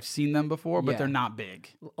like I've seen them before, but Yeah. they're not big.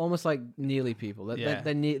 Almost like nearly people. Yeah.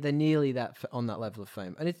 They're nearly on that level of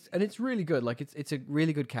fame, and it's really good. Like it's a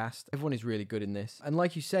really good cast. Everyone is really good in this, and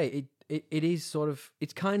like you say, it is sort of,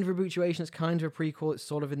 it's kind of a rebootuation. It's kind of a prequel. It's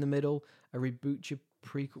sort of in the middle. A reboot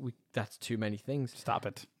prequel. That's too many things. Stop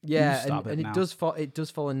it. Yeah, Stop and it now. it does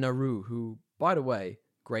follow Naru, who, by the way,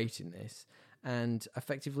 great in this. And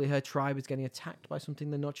effectively, her tribe is getting attacked by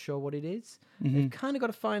something they're not sure what it is. Mm-hmm. They've kind of got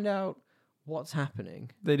to find out what's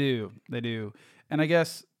happening. They do. And I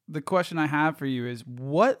guess the question I have for you is,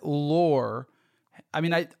 what lore I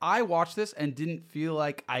mean, I watched this and didn't feel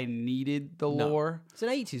like I needed the No. lore. It's an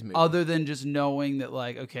 80s movie. Other than just knowing that,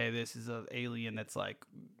 like, okay, this is an alien that's like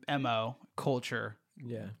MO, culture,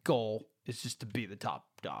 Yeah. goal is just to be the top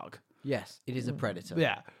dog. Yes, it is a predator.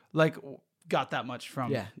 Yeah. Like, got that much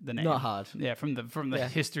from Yeah, the name. not hard. Yeah, from the Yeah.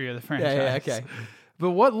 history of the Yeah, franchise. yeah, okay.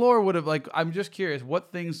 But what lore would have, like, I'm just curious,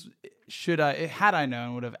 what things had I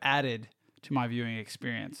known, would have added to my viewing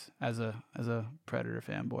experience as a Predator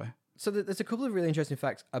fanboy? So there's a couple of really interesting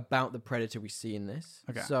facts about the predator we see in this.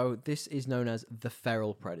 Okay. So this is known as the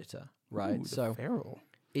feral predator, right? Ooh, the so feral.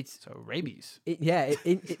 it's So rabies.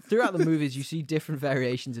 throughout the movies you see different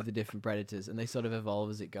variations of the different predators, and they sort of evolve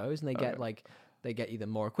as it goes, and they get either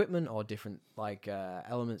more equipment or different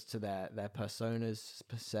elements to their personas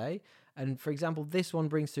per se. And for example, this one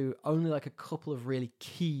brings through only like a couple of really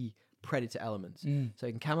key predator elements. So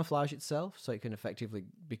it can camouflage itself, so it can effectively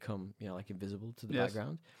become like invisible to the Yes.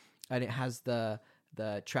 background, and it has the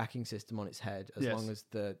tracking system on its head as Yes. long as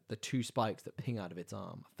the two spikes that ping out of its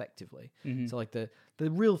arm effectively. Mhm. So like the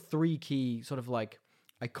real three key sort of like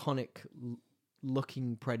iconic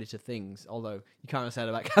looking predator things, although you can't say that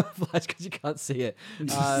about camouflage because you can't see it,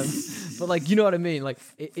 but like, you know what I mean, like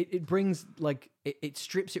it brings like it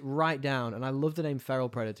strips it right down. And I love the name feral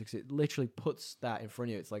predator because it literally puts that in front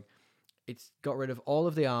of you. It's like it's got rid of all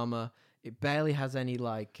of the armor. It barely has any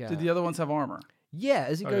like Did the other ones have armor? yeah,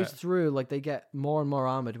 as it goes Okay. through, like they get more and more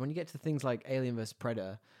armored. When you get to things like Alien vs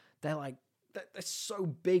Predator, they're like they're so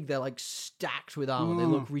big, they're like stacked with armor. They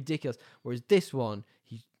look ridiculous. Whereas this one,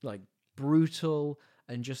 he's like brutal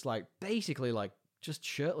and just like basically like just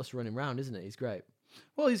shirtless running around, isn't it? He's great.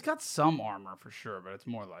 Well, he's got some armor for sure, but it's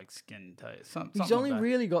more like skin tight. He's only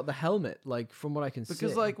really got the helmet, like from what I can see.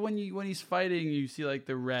 because like when he's fighting, you see like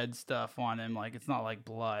the red stuff on him. Like it's not like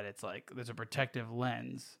blood. It's like there's a protective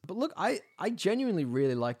lens. But look, I genuinely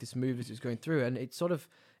really like this movie as it's going through, and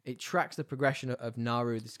it tracks the progression of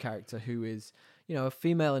Naru, this character who is, a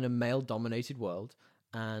female in a male-dominated world,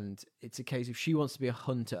 and it's a case of she wants to be a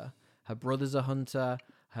hunter. Her brother's a hunter,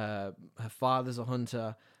 her father's a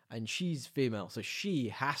hunter, and she's female, so she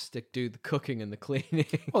has to do the cooking and the cleaning.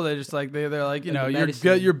 Well, they're just like they're like And the you're medicine.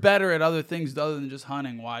 good, you're better at other things other than just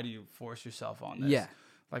hunting. Why do you force yourself on this? Yeah.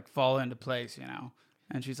 Like fall into place,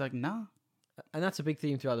 And she's like, no. And that's a big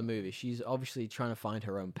theme throughout the movie. She's obviously trying to find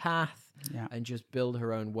her own path Yeah. and just build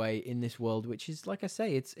her own way in this world, which is, like I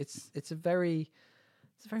say, it's a very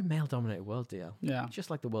male-dominated world, DL. Yeah. Just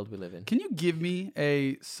like the world we live in. Can you give me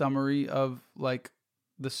a summary of like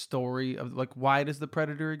the story of like why does the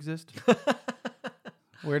Predator exist?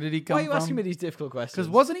 Where did he come Why are from? you asking me these difficult questions? Because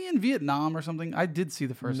wasn't he in Vietnam or something? I did see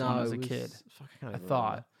the first one as a it was- kid. fuck, I can't I even thought.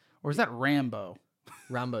 remember. Or is that Rambo?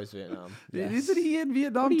 Rambo's Vietnam. Yes. Isn't he in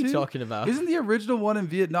Vietnam What are you too? talking about? Isn't the original one in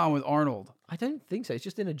Vietnam with Arnold? I don't think so. It's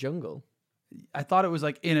just in a jungle. I thought it was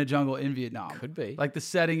like in a jungle in Vietnam. Could be. Like the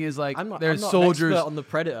setting is like I'm not there's an soldiers. expert on the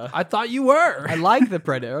Predator. I thought you were. I like the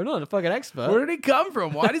Predator. I'm not a fucking expert. Where did he come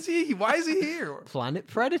from? Why is he here? Planet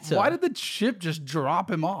Predator. Why did the ship just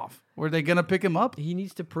drop him off? Were they gonna pick him up? he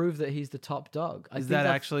needs to prove that he's the top dog? Is that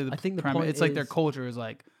actually the I think the premise? point It's like their is- culture is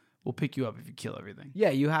like, we'll pick you up if you kill everything. Yeah,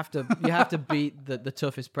 you have to beat the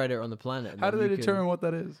toughest predator on the planet. and How then do they you can- determine what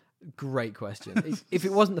that is? Great question. If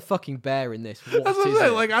it wasn't the fucking bear in this, That's what I'm is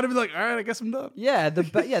saying. it? Like I'd be like, all right, I guess I'm done. Yeah, the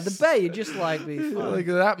bear. You just like be fine. Like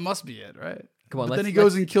that must be it, right? Come on, But then let's- he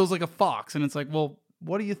goes and kills like a fox, and it's like, well,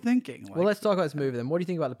 what are you thinking? Like, Well, let's talk about this movie then. What do you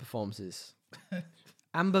think about the performances?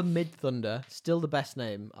 Amber Mid Thunder, still the best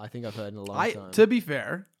name I think I've heard in a long time. to be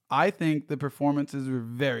fair, I think the performances were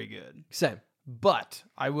very good. Same. But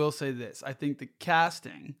I will say this: I think the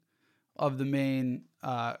casting of the main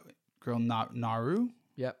girl Naru,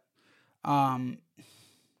 Yep.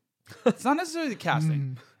 it's not necessarily the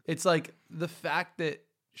casting. It's like the fact that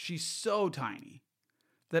she's so tiny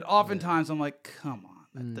that oftentimes I'm like, come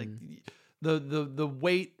on, like the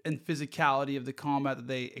weight and physicality of the combat that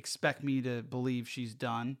they expect me to believe she's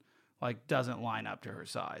done, like doesn't line up to her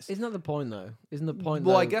size. Isn't that the point though? Isn't the point?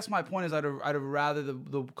 Well, though, I guess my point is I'd have rather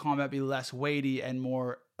the combat be less weighty and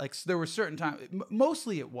more like there were certain times.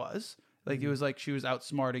 Mostly it was like it was like she was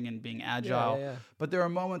outsmarting and being agile. yeah. But there are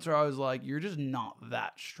moments where I was like, you're just not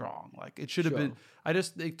that strong. Like it should have Sure. been.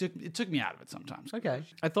 It took me out of it sometimes. Okay.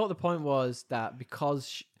 I thought the point was that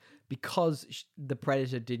because the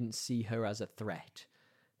predator didn't see her as a threat,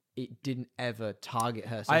 it didn't ever target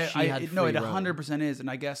her. So she had No, free it roam. 100% is,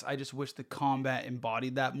 and I guess I just wish the combat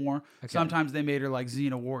embodied that more. Sometimes they made her like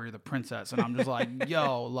Xena Warrior, the princess, and I'm just like,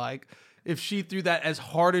 yo, like if she threw that as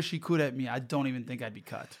hard as she could at me, I don't even think I'd be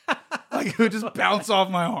cut. like it would just bounce off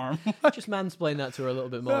my arm. Just mansplain that to her a little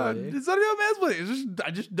bit more. No, will you? it's not about mansplaining. It's just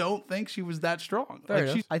I just don't think she was that strong. Fair Like,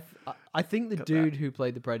 enough. she's- I think the Cut dude who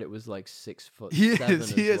played the Predator was like 6'7". He is.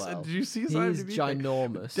 He as is. well. Did you see his He's IMDb thing?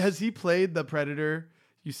 ginormous. Has he played the Predator?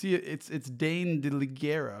 You see it. It's Dane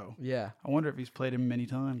DeLigero. Yeah. I wonder if he's played him many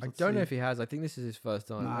times. I Let's don't know see. if he has. I think this is his first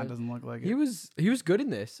time. Nah, it doesn't look like He it. was good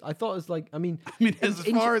in this. I thought it was like, I mean, I mean, as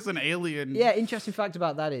in- far as an alien. yeah, interesting fact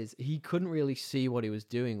about that is he couldn't really see what he was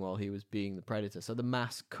doing while he was being the Predator. So the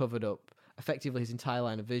mask covered up effectively his entire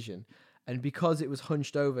line of vision. And because it was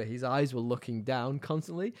hunched over, his eyes were looking down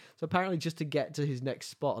constantly. So apparently just to get to his next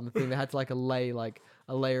spot on the thing, they had to lay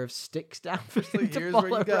a layer of sticks down for him like, to here's where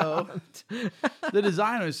follow you go. around. The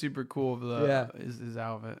design was super cool. Of the Yeah. his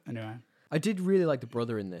outfit. Anyway, I did really like the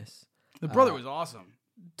brother in this. the brother was awesome.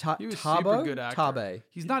 He was Tabo? super good actor. Tabe.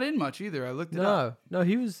 He's not in much either. I looked it up. No,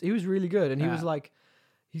 he was really good, and he was Yeah. like,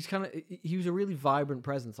 he was a really vibrant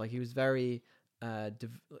presence. Like he was very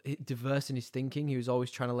diverse in his thinking. He was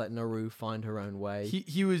always trying to let Naru find her own way.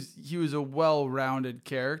 He was a well-rounded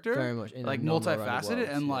character, Very much in a like non-well-rounded multifaceted, world,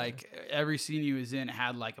 and yeah. like every scene he was in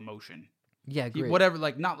had like emotion. Yeah, He, great. whatever,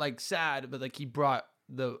 like not like sad, but like he brought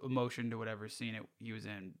the emotion to whatever scene he was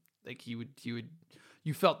in. Like he would,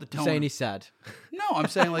 you felt the tone. Saying he's sad. No, I'm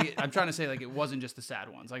saying like I'm trying to say like it wasn't just the sad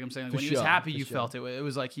ones. Like I'm saying like, For when he was sure, happy, for you sure. felt it. It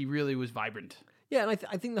was like he really was vibrant. Yeah, and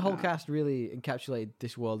I think the whole Yeah. cast really encapsulated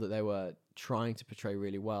this world that they were trying to portray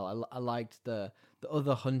really well. I liked the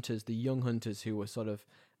other hunters, the young hunters who were sort of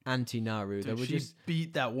anti-Naru. They Dude, were she just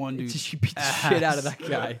beat that one dude. she beat the shit out of that ass.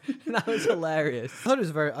 guy. That was hilarious. I thought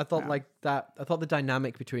it was I thought like that. I thought the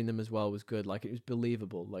dynamic between them as well was good. Like it was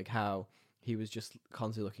believable. Like how he was just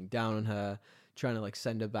constantly looking down on her, trying to like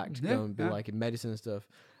send her back to Yeah, go and be yeah. like in medicine and stuff.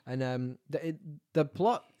 And the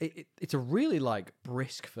plot, it's a really like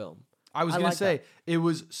brisk film. I was I gonna like say it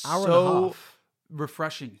was Hour and a so half.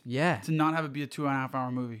 refreshing Yeah, to not have it be a 2.5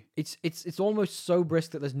 hour movie. it's almost so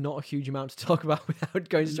brisk that there's not a huge amount to talk about without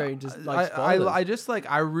going straight into like spoilers. I just like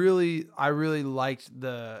I really liked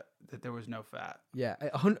that there was no fat. Yeah,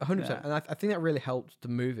 100%. Yeah. And I think that really helped the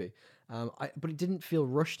movie. But it didn't feel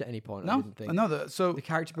rushed at any point. I No, didn't think. no. So The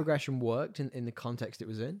character progression worked in the context it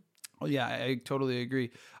was in. oh, yeah, I totally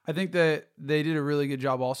agree. I think that they did a really good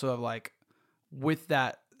job also of like with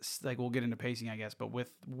that, like we'll get into pacing, I guess, but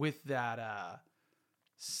with that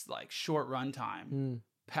like short runtime,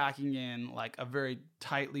 packing in like a very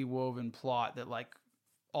tightly woven plot that like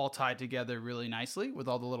all tied together really nicely with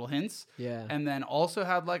all the little hints. Yeah. And then also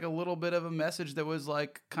had like a little bit of a message that was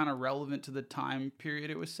like kind of relevant to the time period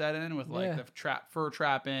it was set in with like Yeah. the fur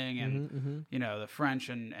trapping and Mm-hmm. you know the French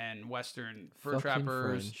and Western fur Fucking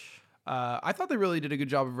trappers. French. I thought they really did a good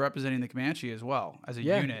job of representing the Comanche as well as a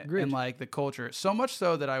Yeah, unit agreed. and like the culture. So much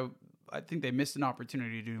so that I think they missed an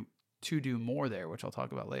opportunity to do more there, which I'll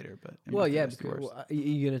talk about later. But it Well, must be yeah. just the Because, worst. are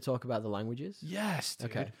you going to talk about the languages? Yes, dude.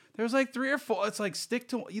 Okay. There was like 3 or 4. It's like stick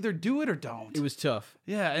to either do it or don't. It was tough.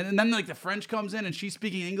 Yeah, and then like the French comes in and she's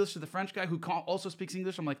speaking English to the French guy who also speaks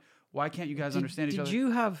English. I'm like, why can't you guys understand each Did other?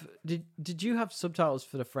 you have did you have subtitles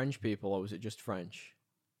for the French people, or was it just French?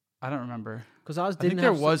 I don't remember. Because ours I think didn't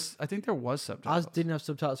there have was. I think there was subtitles. ours didn't have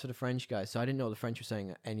subtitles for the French guys, so I didn't know what the French were saying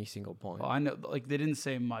at any single point. Well, I know, like they didn't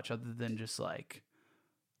say much other than just like,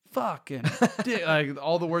 fucking, like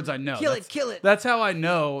all the words I know. Kill it. That's how I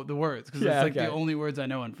know the words because Yeah, it's like okay. the only words I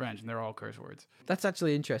know in French, and they're all curse words. That's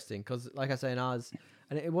actually interesting because, like I say, in ours,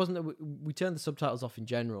 and it wasn't that we turned the subtitles off in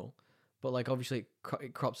general, but like obviously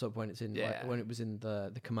it crops up when it's in Yeah. like, when it was in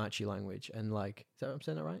the Comanche language, and like is that what I'm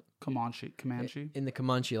saying that right? Comanche. In the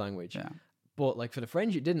Comanche language. Yeah. But like for the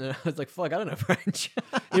French, it didn't. And I was like, fuck, I don't know French.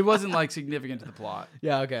 It wasn't like significant to the plot.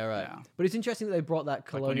 Yeah. Okay. All right. Yeah. But it's interesting that they brought that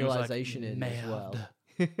Like when he was like, colonialization in as well.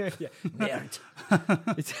 "Merde." Yeah. Merde.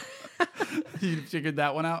 It's You figured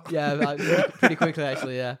that one out. yeah, pretty quickly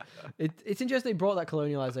actually. Yeah, it's interesting they brought that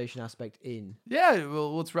colonialization aspect in. Yeah,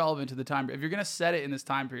 well, it's relevant to the time. If you're gonna set it in this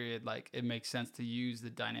time period, like it makes sense to use the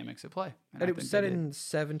dynamics at play. And I it was think set they did. in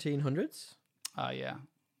 1700s, Yeah,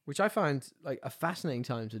 which I find like a fascinating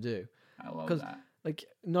time to do. I love 'Cause- that. Like,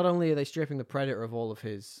 not only are they stripping the Predator of all of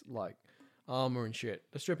his like armor and shit,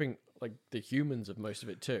 they're stripping like the humans of most of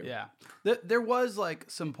it too. Yeah, there was like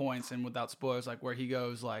some points, and without spoilers, like where he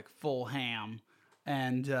goes like full ham,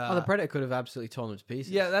 and Oh, the Predator could have absolutely torn them to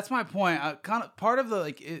pieces. yeah, that's my point. Kind of part of the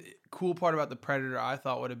like cool part about the Predator, I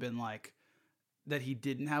thought would have been like that he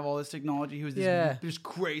didn't have all this technology. He was this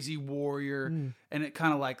crazy warrior, and it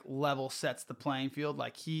kind of like level sets the playing field.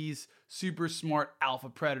 Like he's super smart alpha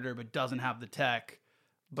predator, but doesn't have the tech.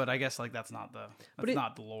 But I guess like that's not the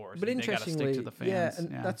lore. But so they gotta interestingly, stick to the fans. yeah,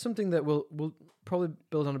 and that's something that we'll probably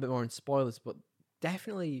build on a bit more in spoilers. But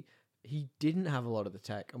definitely he didn't have a lot of the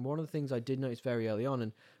tech. And one of the things I did notice very early on,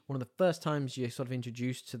 and one of the first times you're sort of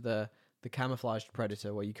introduced to the camouflaged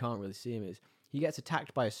predator where you can't really see him, is he gets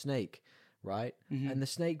attacked by a snake, right? Mhm. And the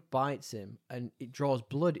snake bites him and it draws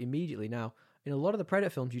blood immediately. Now, in a lot of the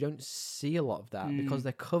Predator films, you don't see a lot of that because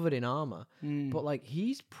they're covered in armor. But like,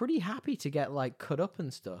 he's pretty happy to get like cut up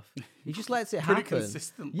and stuff. He just lets it Pretty happen.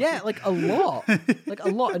 consistently. Yeah, like a lot, like a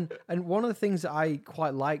lot. And one of the things that I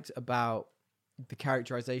quite liked about the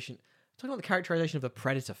characterization, talking about the characterization of the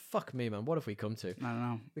Predator. Fuck me, man. What have we come to? I don't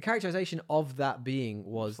know. The characterization of that being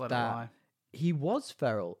was Just let it that lie. he was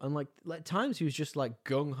feral, and like at times he was just like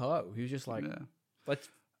gung ho. He was just like, Yeah. let's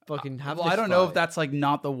fucking have. Well, this I don't know if fight. that's like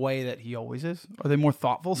not the way that he always is. Are they more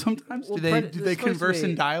thoughtful sometimes? Well, do they It's supposed to converse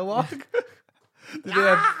in be- dialogue?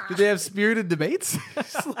 do they have spirited debates?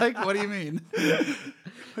 It's like, what do you mean?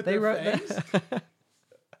 With They their wrote fangs?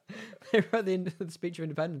 they wrote the Speech of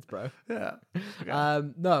Independence, bro. Yeah. Okay.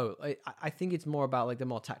 No, I think it's more about like they're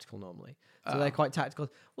more tactical normally. So they're quite tactical.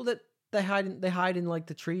 Well, that they hide in like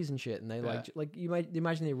the trees and shit, and they like you might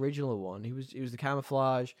imagine the original one. He was the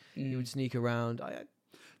camouflage. He would sneak around.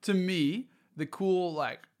 To me, the cool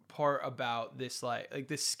like part about this like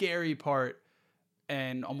the scary part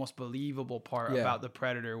and almost believable part Yeah. about the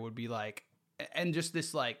Predator would be like, and just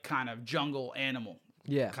this like kind of jungle animal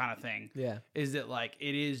Yeah, kind of thing. yeah, Is that like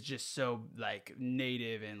it is just so like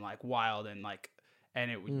native and like wild and like, and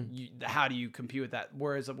it would how do you compete with that?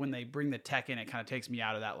 Whereas when they bring the tech in, it kind of takes me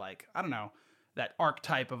out of that, like, I don't know, that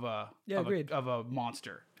archetype of a agreed. of a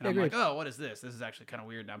monster. And Yeah, I'm like, agreed. oh, what is this? This is actually kind of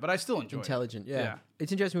weird now, but I still enjoy it. intelligent. Yeah. Yeah.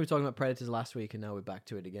 It's interesting. We were talking about Predators last week, and now we're back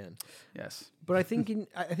to it again. Yes. But I think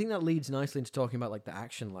I think that leads nicely into talking about like the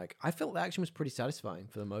action. Like I felt the action was pretty satisfying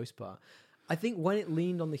for the most part. I think when it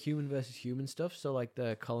leaned on the human versus human stuff, so like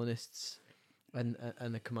the colonists and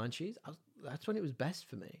the Comanches, that's when it was best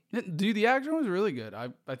for me. Dude, the action was really good.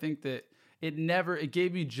 I think that it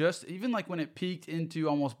gave me just, even like when it peaked into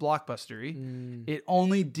almost blockbustery, it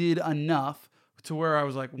only did enough to where I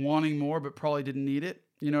was like wanting more, but probably didn't need it.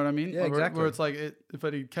 You know what I mean? Yeah, Where- exactly. Where it's like, if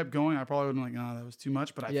I had kept going, I probably would have been like, oh, that was too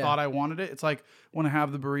much, but I Yeah. thought I wanted it. It's like when I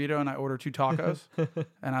have the burrito and I order 2 tacos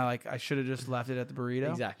and I should have just left it at the burrito.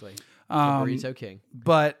 Exactly. Um, the Burrito King.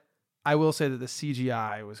 But I will say that the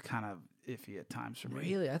CGI was kind of iffy at times for me.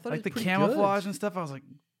 Really, I thought Like it the was pretty camouflage good. and stuff, I was like,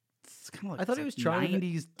 it's kind of like, I thought it's it was like trying to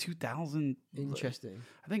be- 90s, 2000. Interesting.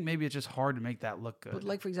 I think maybe it's just hard to make that look good. But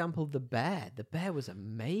like for example, the bear was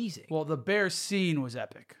amazing. well, the bear scene was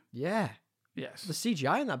epic. Yeah, Yes. the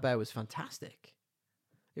CGI in that bear was fantastic.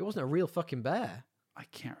 It wasn't a real fucking bear, I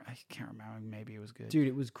can't remember. Maybe it was good. dude.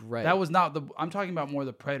 It was great. That was not I'm talking about more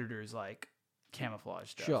the Predators, like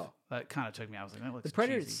camouflage stuff. Sure. That kind of took me. I was like, that looks the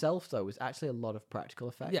Predator cheesy. itself though was actually a lot of practical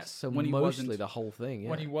effects. Yes, so when he mostly wasn't- the whole thing. Yeah,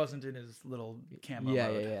 When he wasn't in his little camo yeah,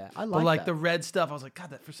 mode. yeah, yeah. I But like like that. the red stuff, I was like,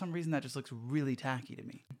 God, that for some reason that just looks really tacky to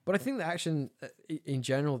me. But I think the action in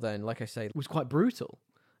general, then, like I say, was quite brutal.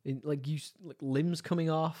 Like limbs coming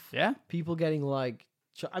off, Yeah. people getting like.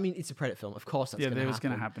 I mean, it's a Predator film, of course. That's Yeah, gonna that was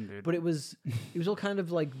happen. gonna happen, dude. But it was all kind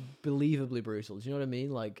of like believably brutal. Do you know what I mean?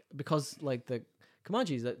 Like because like the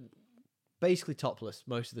Comanches that basically topless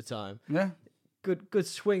most of the time. yeah. Good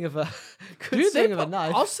swing of a good Dude, swing of a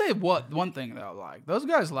knife. I'll say one thing though, like those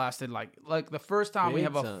guys lasted like the first time we Big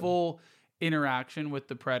have a time. full interaction with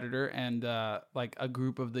the Predator and like a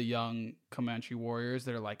group of the young Comanche warriors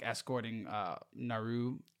that are like escorting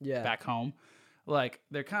Naru Yeah. back home. Like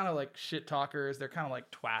they're kind of like shit talkers. They're kind of like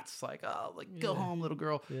twats. Like, oh, like go home, little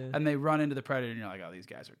girl. Yeah. And they run into the Predator, and you're like, oh, these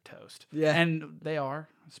guys are toast. Yeah. And they are,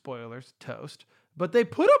 spoilers, toast. But they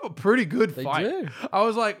put up a pretty good They fight. do. I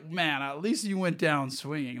was like, man, at least you went down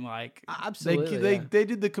swinging. Like, Absolutely, they yeah. they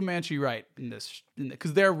did the Comanche right in this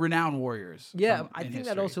because they're renowned warriors. Yeah, I in think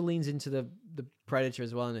that history. also leans into the Predator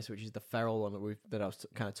as well in this, which is the feral one that I was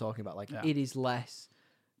kind of talking about. Like Yeah. it is less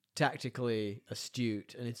tactically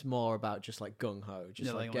astute, and it's more about just like gung ho, just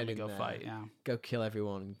Yeah, like let me get in go there, fight. Yeah. go kill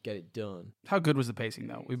everyone, and get it done. How good was the pacing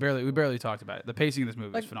though? We barely talked about it. The pacing of this movie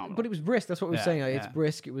Like, was phenomenal. but it was brisk. That's what we were Yeah, saying. Like, yeah. It's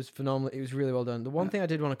brisk. It was phenomenal. It was really well done. The one thing I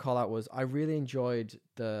did want to call out was I really enjoyed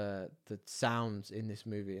the sounds in this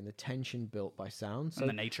movie and the tension built by sound. So and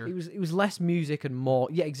the nature. it was less music and more.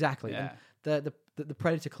 Yeah, exactly. Yeah. And the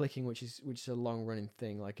Predator clicking, which is a long running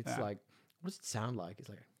thing. Like it's Yeah. like, what does it sound like? It's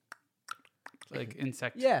like. Like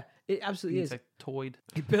insect. Yeah, it absolutely is. Insectoid.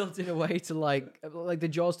 It built in a way to like the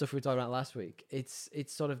Jaws stuff we were talking about last week. It's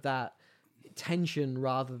sort of that tension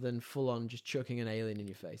rather than full on just chucking an alien in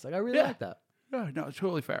your face. Like I really Yeah. like that. Yeah, no, it's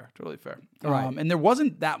totally fair. Totally fair. Right. And there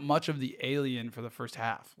wasn't that much of the alien for the first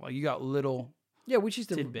half. Like you got little. Yeah, which is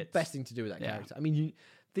the Tidbits. best thing to do with that Yeah. character. I mean,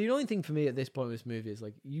 the only thing for me at this point in this movie is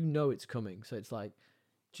like you know it's coming, so it's like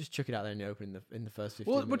just chuck it out there in the open in the first 15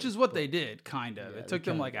 Well, minutes. which is what they did, kind of. Yeah, It they took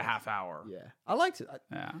them kinda like a did. half hour. Yeah, I liked it.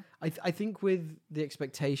 Yeah. I think with the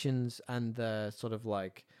expectations and the sort of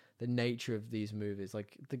like the nature of these movies,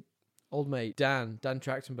 like the old mate Dan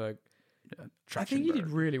Trachtenberg, I think he did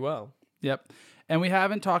really well. Yep. And we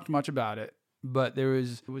haven't talked much about it, but it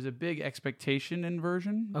was a big expectation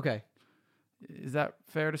inversion. Okay. Is that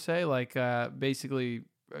fair to say? Like basically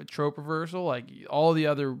a trope reversal. Like all the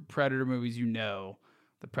other Predator movies,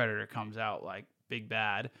 the Predator comes out like big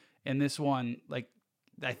bad. And this one, like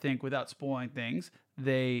I think without spoiling things,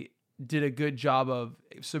 they did a good job of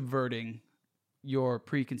subverting your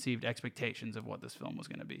preconceived expectations of what this film was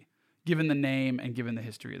going to be, given the name and given the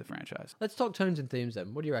history of the franchise. Let's talk tones and themes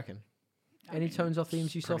then. What do you reckon? Any tones or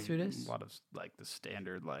themes you saw through this? A lot of like the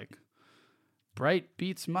standard like bright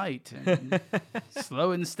beats might and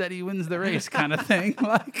slow and steady wins the race kind of thing.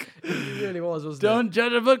 Like It really was, wasn't don't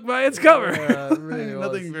judge a book by its cover. It really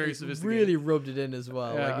Nothing was. very It sophisticated. really rubbed it in as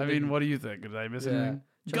well. Yeah, Like, I mean, what do you think? Did I miss anything?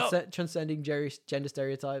 Go. Transcending gender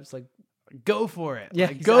stereotypes. Like, Go for it. Yeah,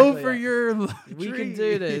 Like, go exactly, for yeah. your we can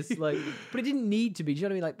do this. Like, but it didn't need to be. Do you know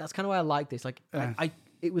what I mean? Like, that's kind of why I like this. Like,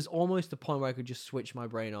 it was almost the point where I could just switch my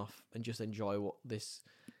brain off and just enjoy what this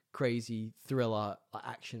crazy thriller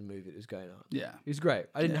action movie that was going on. Yeah. It was great.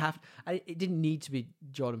 I didn't have. It didn't need to be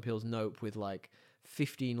Jordan Peele's Nope with like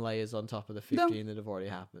 15 layers on top of the 15 that have already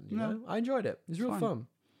happened. You know, I enjoyed it. It was real fun.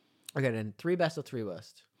 Okay, then 3 best or 3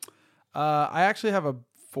 worst. I actually have a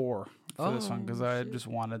 4 for this one because I shit. just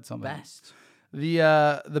wanted something. Best.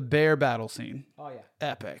 The bear battle scene. Oh yeah.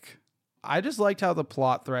 Epic. I just liked how the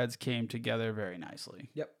plot threads came together very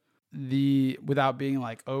nicely. Yep. Without being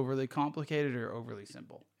like overly complicated or overly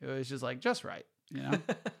simple. It was just like just right, you know?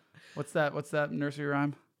 What's that nursery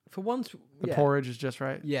rhyme? For once, The porridge is just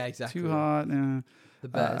right. Yeah, exactly. Too hot. The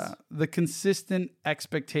best. The consistent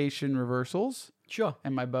expectation reversals. Sure.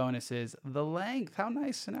 And my bonus is the length. How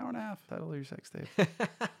nice, an hour and a half. Title of your sex tape.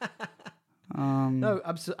 No,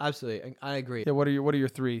 absolutely. I agree. Yeah, what are your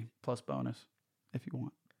 3 plus bonus, if you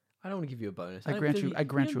want? I don't want to give you a bonus. I don't grant feel you a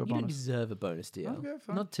bonus. You don't deserve a bonus, deal. Okay,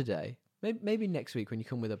 fine. Not today. Maybe next week when you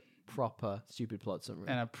come with a proper stupid plot summary.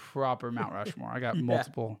 And a proper Mount Rushmore. I got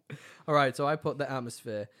multiple. All right, so I put the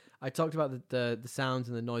atmosphere. I talked about the sounds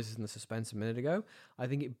and the noises and the suspense a minute ago. I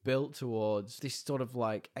think it built towards this sort of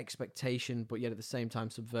like expectation, but yet at the same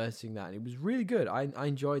time subverting that. And it was really good. I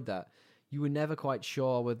enjoyed that. You were never quite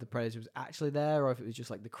sure whether the Predator was actually there or if it was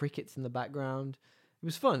just like the crickets in the background. It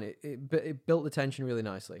was fun. It built the tension really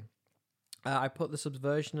nicely. I put the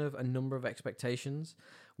subversion of a number of expectations.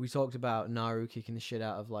 We talked about Naru kicking the shit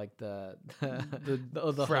out of like the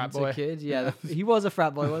other frat hunter boy. kid. Yeah, he was a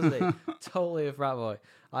frat boy, wasn't he? Totally a frat boy.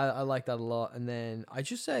 I like that a lot. And then I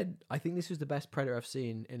just said I think this was the best Predator I've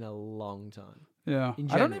seen in a long time. Yeah. In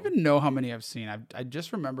I don't general. even know how many I've seen. I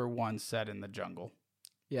just remember one set in the jungle.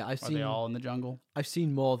 Yeah, Are they all in the jungle? I've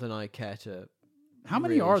seen more than I care to. How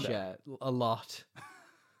many really are there? share. A lot.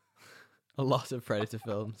 A lot of Predator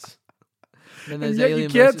films. Then And there's yet you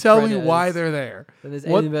Alien can't versus tell me Predators. why they're there. Then there's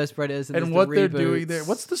What- Alien vs Predators and And what there's they're the doing there. reboots.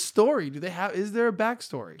 What's the story? Is there a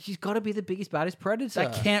backstory? He's got to be the biggest, baddest Predator.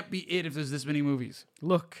 That can't be it if there's this many movies.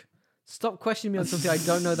 Look, stop questioning me on something I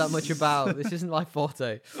don't know that much about. This isn't my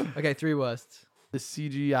forte. Okay, 3 worst. The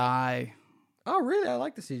CGI. Oh, really? I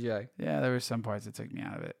like the CGI. Yeah, there were some parts that took me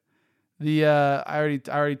out of it. I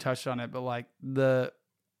already touched on it, but like the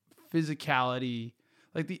physicality,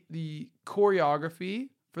 like the choreography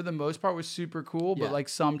for the most part was super cool, but Yeah. like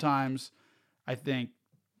sometimes I think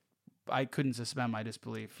I couldn't suspend my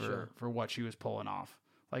disbelief Sure. for what she was pulling off.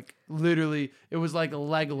 Like literally, it was like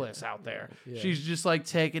Legolas out there. Yeah. She's just like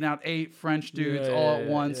taking out 8 French dudes all at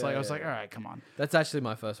once. Like I was like, all right, come on, That's actually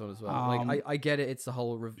my first one as well. Like, I get it. It's the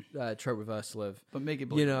whole trope reversal of, but make it you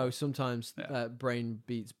believable. know, sometimes Yeah. brain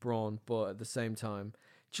beats brawn, but at the same time,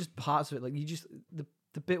 just parts of it. Like you just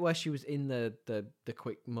the bit where she was in the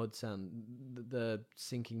quick mud sand, the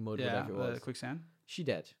sinking mud, Yeah, whatever it was. quicksand. She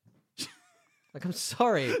dead. Like I'm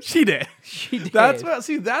sorry, She did. she did. That's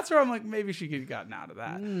where I'm like, maybe she could have gotten out of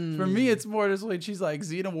that. For Hmm. me, it's more just like she's like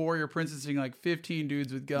Xena warrior princessing like 15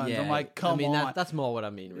 dudes with guns. I'm like, come on, That's more what I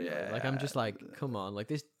mean. Really. Like I'm just like, come on, like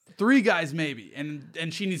this. 3 guys maybe,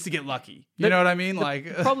 and she needs to get lucky. You know what I mean? Like,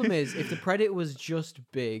 The problem is, if the Predator was just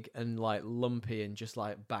big and like lumpy and just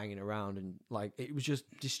like banging around and like it was just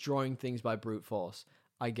destroying things by brute force,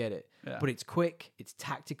 I get it. Yeah. But it's quick, it's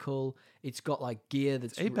tactical, it's got like gear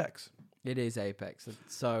that's Apex. It is Apex.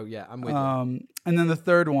 So yeah, I'm with you. And then the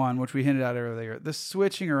third one, which we hinted at earlier, the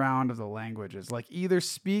switching around of the languages, like either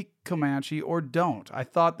speak Comanche or don't. I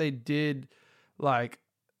thought they did like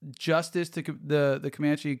justice to the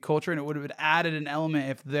Comanche culture, and it would have added an element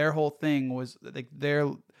if their whole thing was like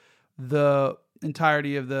the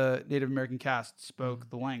entirety of the Native American cast spoke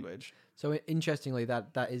the language. So interestingly,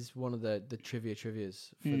 that is one of the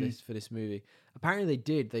trivias for this movie.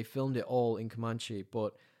 Apparently, they filmed it all in Comanche,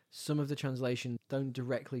 but some of the translation don't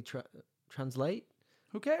directly translate.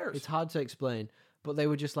 Who cares? It's hard to explain, but they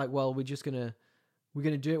were just like, well, we're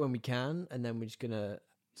gonna do it when we can, and then we're just gonna.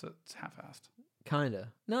 So it's half-assed.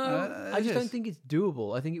 Kinda. No, I just don't think it's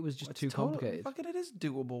doable. I think it was just too complicated. Fucking, it is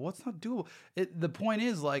doable. What's not doable? The point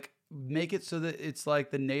is, like, make it so that it's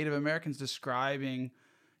like the Native Americans describing,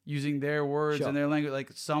 using their words and their language, like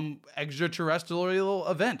some extraterrestrial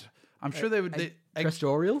event. I'm sure they would.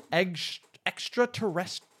 Extraterrestrial?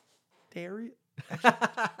 Extraterrestrial?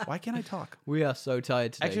 Why can't I talk? We are so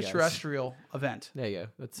tired today, Extraterrestrial event. There you go.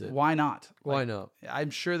 That's it. Why not? Why not? I'm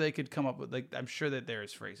sure they could come up with, like, I'm sure that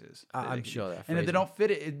there's phrases. I'm sure there are And if they don't fit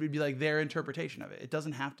it, it would be like their interpretation of it. It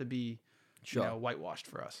doesn't have to be, whitewashed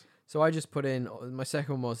for us. So I just put in, my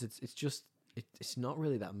second one was, it's not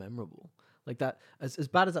really that memorable. Like that, as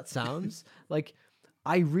bad as that sounds, like,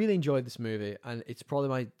 I really enjoyed this movie, and it's probably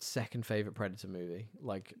my second favorite Predator movie,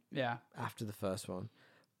 like, after the first one.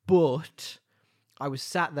 But I was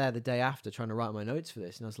sat there the day after trying to write my notes for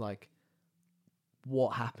this, and I was like,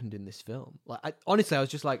 what happened in this film? Like, honestly, I was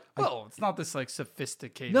just like, well, it's not this like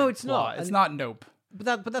sophisticated. No, it's plot. not. It's not Nope. But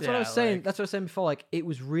that's what I was saying. That's what I was saying before. Like, it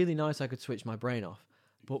was really nice. I could switch my brain off,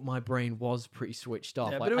 but my brain was pretty switched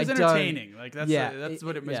off. Yeah, like, but it was entertaining. Like that's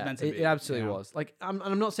what it was meant to be. It absolutely was. Like,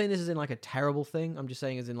 I'm not saying this is in like a terrible thing. I'm just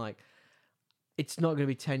saying as in like, it's not going to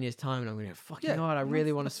be 10 years time and I'm going to go, fuck, you know what? I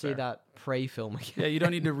really want to see that Prey film again. Yeah, you don't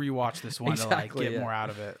need to rewatch this one to like get more out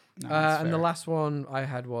of it. No, and the last one I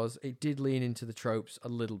had was, it did lean into the tropes a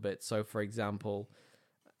little bit. So, for example,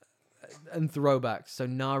 and throwbacks. So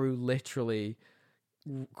Naru literally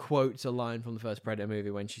quotes a line from the first Predator movie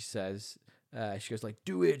when she says, she goes like,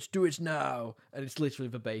 do it now. And it's literally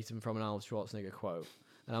verbatim from an Arnold Schwarzenegger quote.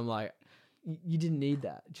 And I'm like, you didn't need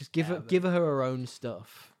that. Just give her her own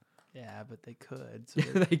stuff. Yeah, but they could. So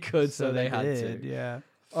they could, so they had to. Yeah.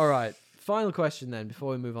 All right. Final question then,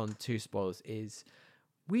 before we move on to spoilers, is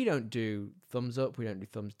we don't do thumbs up, we don't do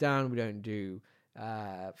thumbs down, we don't do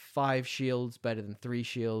 5 shields better than 3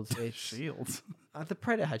 shields. It's shields. The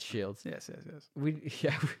Predator had shields. Yes. We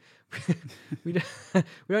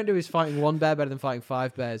don't do is fighting 1 bear better than fighting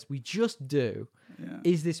 5 bears. We just do. Yeah.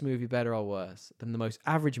 Is this movie better or worse than the most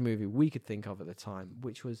average movie we could think of at the time,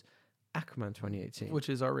 which was Aquaman 2018, which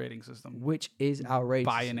is our rating system, which is our rating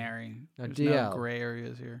binary. There's DL, no gray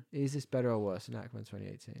areas here. Is this better or worse than Aquaman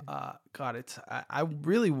 2018? God, it's I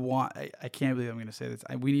really want. I can't believe I'm going to say this.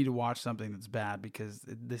 We need to watch something that's bad because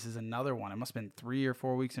this is another one. It must have been 3 or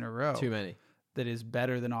 4 weeks in a row. Too many. That is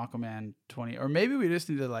better than Aquaman 20, or maybe we just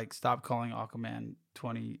need to like stop calling Aquaman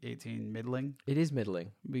 2018 middling. It is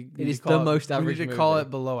middling. It is the most average. We need to call it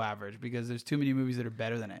below average because there's too many movies that are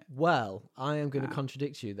better than it. Well, I am going to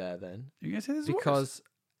contradict you there. Then you're going to say this because worse?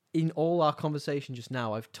 In all our conversation just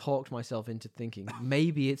now, I've talked myself into thinking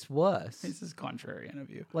maybe it's worse. This is contrarian of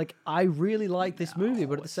you. Like, I really like this movie,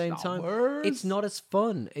 but at the same time, it's not as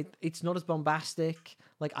fun. It's not as bombastic.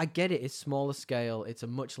 Like, I get it. It's smaller scale. It's a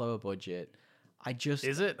much lower budget.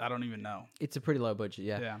 Is it? I don't even know. It's a pretty low budget,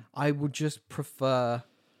 yeah. I would just prefer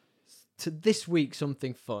to this week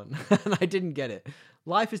something fun, and I didn't get it.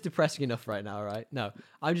 Life is depressing enough right now, right? No,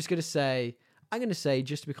 I'm just gonna say,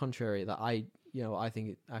 just to be contrary, that I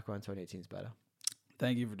think Aquaman 2018 is better.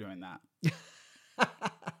 Thank you for doing that.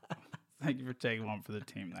 Thank you for taking one for the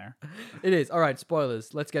team there. It is. All right,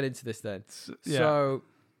 spoilers. Let's get into this then. Yeah. So,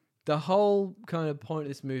 the whole kind of point of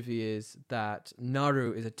this movie is that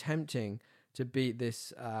Naru is attempting to beat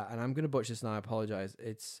this, and I'm going to butcher this and I apologize.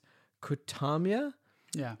 it's Kutamia,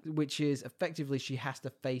 which is effectively she has to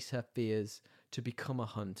face her fears to become a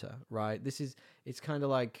hunter, right? It's kind of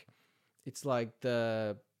like, it's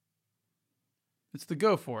the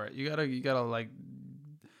go for it. You gotta like,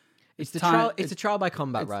 it's a trial by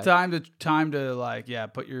combat, right? It's time to like,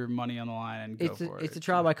 put your money on the line and go for it. It's a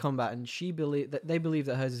trial by combat, and they believe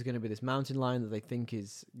that hers is going to be this mountain lion that they think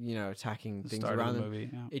is, attacking things around them. Movie,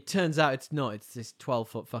 yeah. It turns out it's not. It's this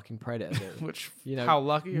 12-foot fucking predator that, which, how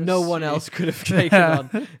lucky no one else could have taken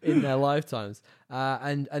on in their lifetimes.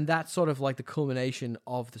 And that's sort of like the culmination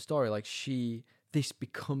of the story. Like, this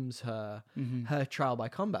becomes her trial by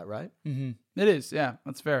combat, right? Mm-hmm. It is, yeah,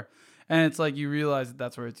 that's fair. And it's like you realize that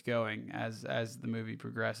that's where it's going as the movie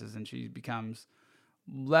progresses, and she becomes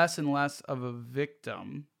less and less of a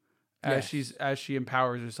victim as she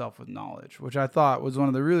empowers herself with knowledge, which I thought was one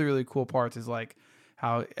of the really, really cool parts. Is like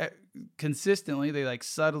how, consistently, they like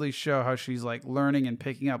subtly show how she's like learning and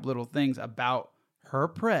picking up little things about her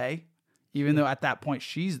prey, even though at that point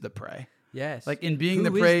she's the prey. Yes. Like in being Who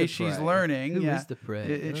the is prey, the she's prey? learning. Who yeah. is the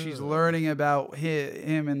prey? She's Oh. learning about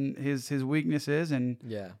him and his weaknesses and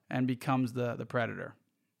becomes the predator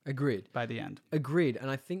Agreed. by the end. Agreed. And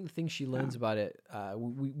I think the thing she learns about it,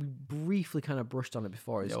 we briefly kind of brushed on it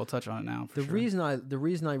before. Is Yeah, we'll touch on it now. For the sure.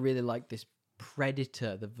 reason I really like this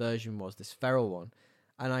Predator, the version was this feral one,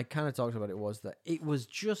 and I kind of talked about it, was that it was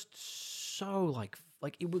just so like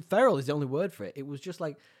it was feral is the only word for it. It was just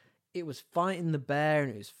like it was fighting the bear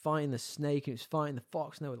and it was fighting the snake and it was fighting the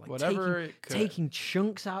fox and they were like Whatever it could. taking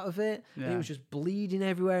chunks out of it and Yeah. it was just bleeding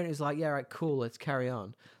everywhere and it was like, yeah, right, cool, let's carry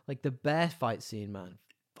on. Like the bear fight scene, man,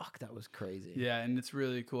 fuck, that was crazy. Yeah, and it's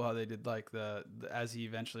really cool how they did like the as he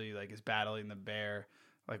eventually like is battling the bear,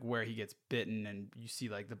 like where he gets bitten and you see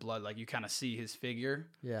like the blood, like you kind of see his figure.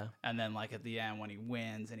 Yeah. And then like at the end when he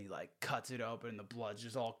wins and he like cuts it open and the blood's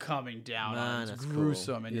just all coming down on Man, it. It's that's cool.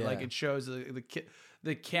 gruesome. And like Yeah. it shows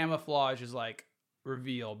the camouflage is like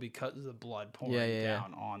revealed because of the blood pouring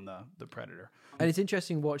down on the predator. And it's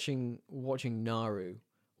interesting watching Naru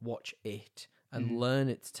watch it and learn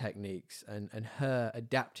its techniques and her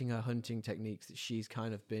adapting her hunting techniques that she's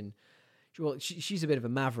kind of been. Well, she's a bit of a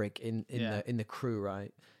maverick in the crew,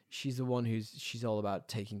 right? She's the one she's all about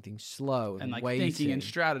taking things slow and like waiting. thinking and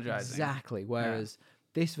strategizing. Exactly. Whereas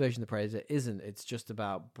this version of the Predator isn't. It's just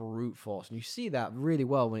about brute force, and you see that really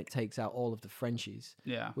well when it takes out all of the Frenchies.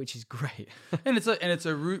 Yeah, which is great. and it's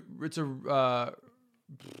a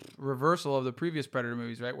reversal of the previous Predator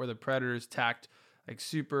movies, right? Where the Predator's tacked like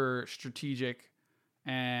super strategic.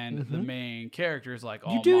 And the main character is like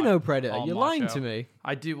all you do know Predator. You're lying macho. to me.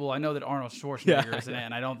 I do. Well, I know that Arnold Schwarzenegger is in it,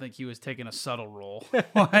 and I don't think he was taking a subtle role.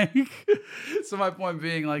 Like, so my point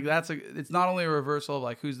being, like, it's not only a reversal of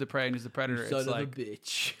like who's the prey and who's the predator. Son it's of like, a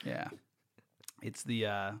bitch. yeah, it's the.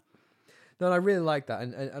 No, and I really like that,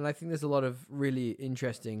 and I think there's a lot of really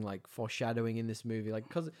interesting like foreshadowing in this movie, like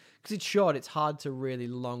because it's short, it's hard to really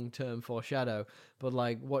long term foreshadow, but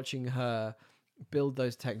like watching her build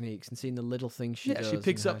those techniques and seeing the little things she does. She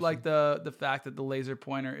picks and up how like the fact that the laser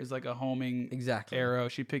pointer is like a homing arrow.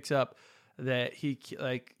 She picks up that he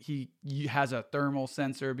has a thermal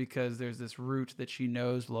sensor because there's this root that she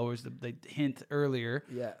knows lowers the hint earlier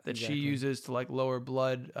that she uses to like lower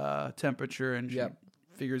blood temperature, and she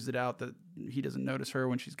figures it out that he doesn't notice her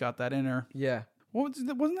when she's got that in her. Yeah. Wasn't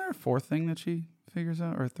there a fourth thing that she figures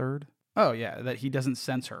out, or a third? Oh yeah, that he doesn't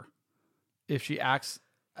sense her if she acts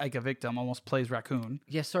like a victim, almost plays raccoon.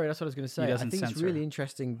 Yeah, sorry, that's what I was going to say. I think it's really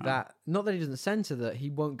interesting that, not that he doesn't censor, that he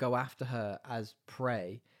won't go after her as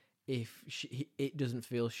prey if it doesn't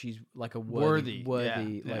feel she's like a worthy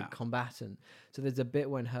combatant. So there's a bit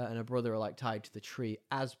when her and her brother are like tied to the tree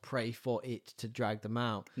as prey for it to drag them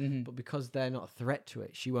out. But because they're not a threat to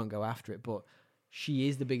it, she won't go after it. But she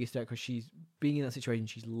is the biggest threat because she's being in that situation.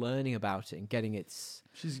 She's learning about it and getting its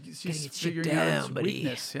figuring out its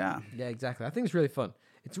weakness. Yeah, exactly. I think it's really fun.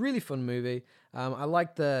 It's a really fun movie. I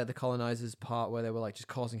like the colonizers part where they were like just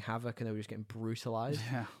causing havoc and they were just getting brutalized.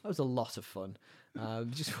 Yeah, that was a lot of fun.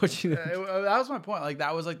 Just watching. That was my point. Like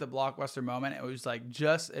that was like the blockbuster moment. It was like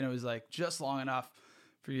just long enough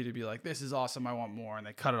for you to be like, "This is awesome. I want more." And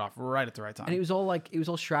they cut it off right at the right time. And it was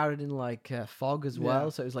all shrouded in like fog as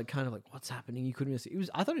well. So it was like kind of like what's happening. You couldn't really see.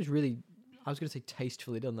 I thought it was really. I was going to say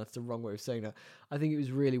tastefully done. That's the wrong way of saying that. I think it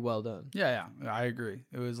was really well done. Yeah, I agree.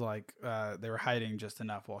 It was like they were hiding just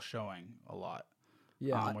enough while showing a lot.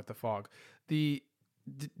 Yeah, with the fog.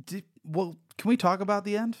 Well, can we talk about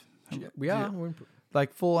the end? We are. We're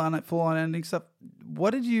like full on ending stuff.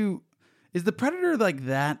 What did you? Is the Predator like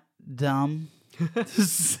that dumb?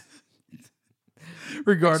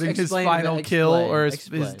 Regarding his final kill or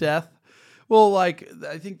his death. Well, like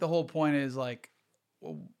I think the whole point is like.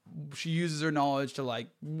 She uses her knowledge to like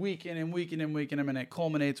weaken him, and it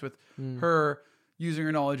culminates with her using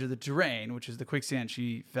her knowledge of the terrain, which is the quicksand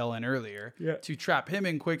she fell in earlier, to trap him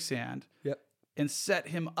in quicksand and set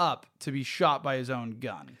him up to be shot by his own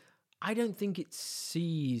gun. I don't think it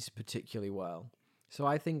sees particularly well. So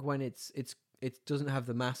I think when it doesn't have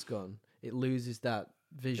the mask on, it loses that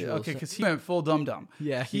visual. Okay, because he went full dum-dum.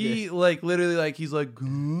 Yeah. He like literally like he's like,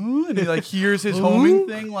 and he like hears his homing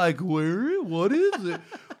thing like, what is it?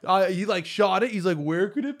 He like shot it. He's like, where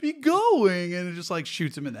could it be going? And it just like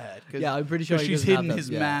shoots him in the head. Yeah, I'm pretty sure he she's doesn't have hidden them, his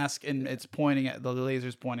yeah. mask and it's pointing at the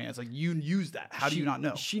laser's pointing. It's like you use that. How do you not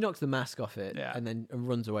know? She knocks the mask off it Yeah. and then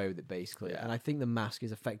runs away with it, basically. Yeah. And I think the mask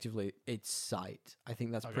is effectively its sight. I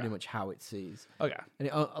think that's pretty much how it sees. Okay. And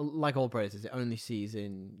it, like all predators, it only sees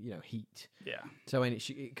in heat. Yeah. So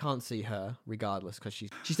it can't see her regardless because she's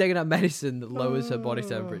taking out medicine that lowers her body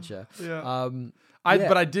temperature. Yeah. Yeah.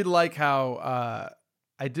 But I did like how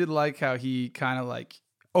he kind of like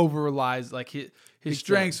over relies like his Big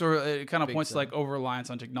strengths or it kind of Big points to time. like over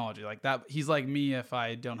reliance on technology like that. He's like me if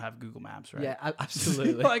I don't have Google Maps, right? Yeah,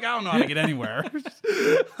 absolutely. Like I don't know how to get anywhere.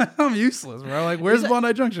 I'm useless, bro. Like where's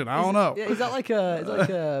Bondi Junction? I don't know. Yeah, is that like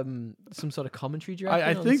some sort of commentary? Do you reckon,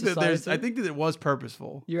 I on think that society? I think that it was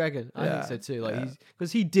purposeful. You reckon? I Yeah, think so too. Like yeah.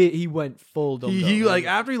 because he went full dumb. He like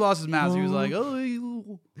after he lost his mask, he was like,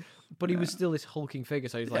 but he was still this hulking figure.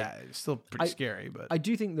 So he's like, yeah, it's still pretty scary. But I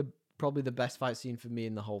do think probably the best fight scene for me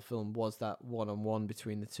in the whole film was that one-on-one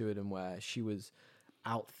between the two of them where she was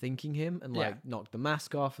outthinking him and like Yeah. knocked the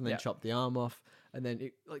mask off and then Yeah. chopped the arm off. And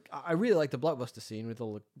then I really liked the blockbuster scene with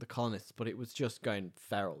all the colonists, but it was just going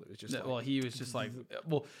feral. It was just like, well, he was just like,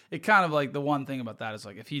 well, it kind of like the one thing about that is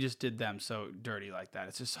like if he just did them so dirty like that,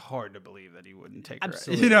 it's just hard to believe that he wouldn't take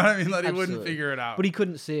Absolutely. her. You know what I mean? That he Absolutely. wouldn't figure it out. But he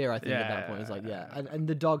couldn't see her, I think, at Yeah, that point. It's like, yeah, And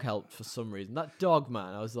the dog helped for some reason. That dog,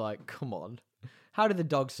 man, I was like, come on. How did the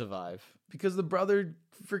dog survive? because the brother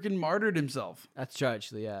freaking martyred himself, That's true,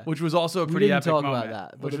 actually, yeah. which was also a We pretty didn't epic talk moment.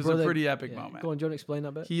 about that. but Which the was brother- a pretty epic yeah. moment. Go on, do you want to explain that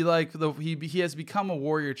a bit? He like he has become a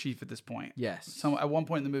warrior chief at this point. Yes. So at one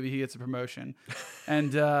point in the movie, he gets a promotion,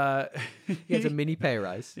 and He gets a mini pay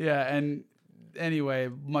rise. yeah, and anyway,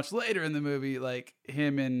 much later in the movie, like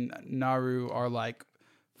him and Naru are like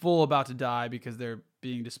full about to die because they're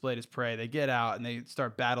being displayed as prey. They get out and they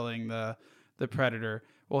start battling the predator.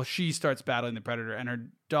 Well, she starts battling the predator, and her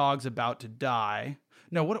dog's about to die.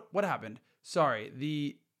 No, what happened? Sorry,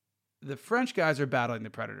 the French guys are battling the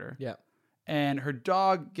predator. Yeah. And her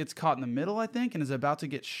dog gets caught in the middle, I think, and is about to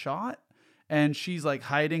get shot. And she's like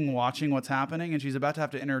hiding, watching what's happening, and she's about to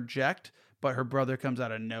have to interject, but her brother comes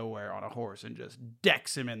out of nowhere on a horse and just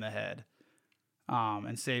decks him in the head,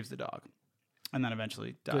 and saves the dog, and then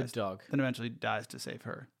eventually dies. Good dog. Then eventually dies to save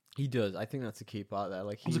her. He does. I think that's the key part there.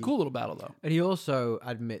 Like It was a cool little battle, though. And he also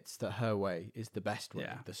admits that her way is the best way,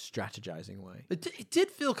 Yeah. the strategizing way. It did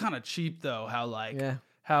feel kind of cheap, though. How like Yeah.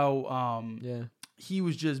 how Yeah. he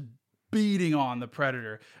was just beating on the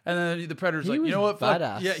predator, and then the predator's He like, you was know what, fuck.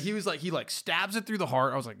 badass. Yeah, he was like, he like stabs it through the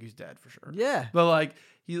heart. I was like, he's dead for sure. Yeah. But like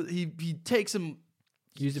he takes him.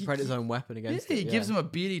 Use the predator's own weapon against Yeah, it. he gives him a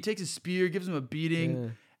beating. He takes his spear, gives him a beating. Yeah.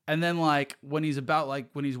 And then, like, when he's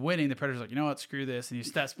winning, the predator's like, you know what, screw this. And he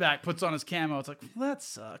steps back, puts on his camo. It's like, well, that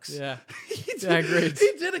sucks. Yeah. he Yeah, agreed.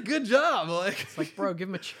 He did a good job. Like, It's like, bro, give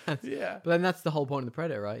him a chance. yeah, But then that's the whole point of the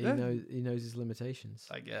Predator, right? Yeah. He knows his limitations.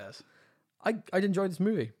 I guess. I enjoyed this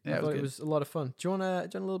movie. Yeah, I it was thought it good. was a lot of fun. Do you want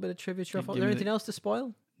a little bit of trivia? Is give there me anything else to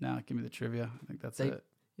spoil? Now, give me the trivia. I think that's They- it.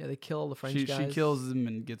 Yeah, they kill all the French She guys. kills him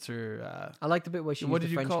and gets her. I like the bit where she What used did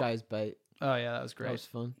the you French call- guys bait. Oh, yeah, that was That great. was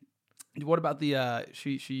fun. What about the.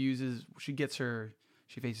 She faces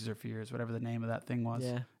her fears, whatever the name of that thing was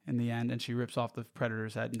Yeah. in the end, and she rips off the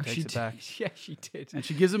predator's head and takes She it back. did. Yeah, she did. And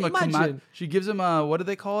she gives him Imagine. she gives him a, what do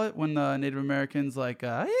they call it when the Native Americans like,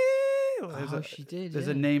 She did. there's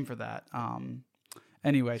yeah. a name for that.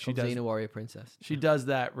 Anyway, she does. Xena Warrior Princess. She does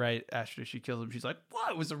that right after she kills him. She's like, "Wow,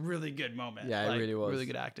 it was a really good moment." Yeah, Like, it really was. really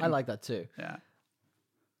good acting. I like that too. Yeah,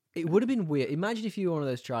 It would have been weird. Imagine if you were one of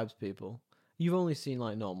those tribes people. You've only seen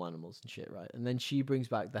like normal animals and shit, right? And then she brings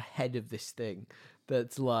back the head of this thing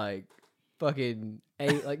that's like fucking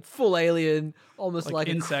like full alien, almost Like like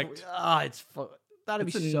insect. That'd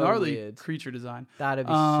it's be a so gnarly weird. creature design. That'd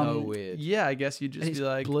be so weird. Yeah, I guess you'd And just its be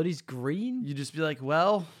like, blood is green. you just be like,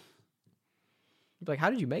 well, You'd be like,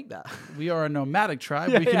 how did you make that? we are a nomadic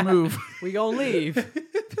tribe. Yeah, we can yeah. move. We gonna leave.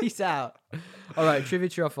 Peace out. All right, trivia,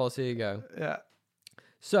 true or false. Here you go. Yeah.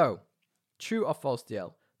 So, true or false,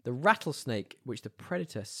 DL? The rattlesnake, which the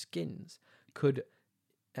predator skins, could,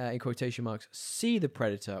 in quotation marks, see the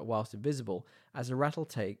predator whilst invisible, as the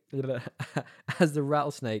rattlesnake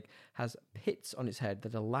has pits on its head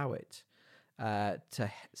that allow it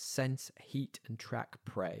to sense heat and track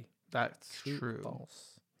prey. That's True. true. or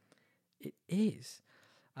False. It is.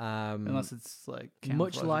 Unless it's like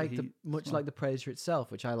much camouflage like with the heat. much Well, like the predator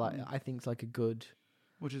itself, which I like. I think it's like a good.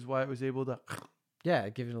 which is why it was able to Yeah,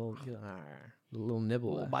 give it a little nibble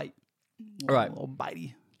little there. bite. All right. little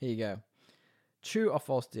bitey. Here you go. True or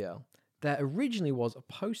false, DL? There originally was a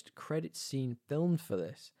post-credit scene filmed for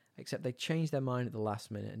this, except they changed their mind at the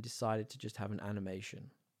last minute and decided to just have an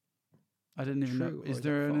animation. I didn't even True, know. or Is is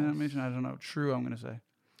there it an false? animation? I don't know. True, I'm going to say.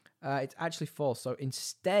 It's actually false. So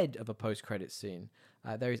instead of a post-credits scene,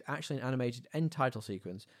 there is actually an animated end title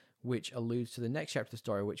sequence which alludes to the next chapter of the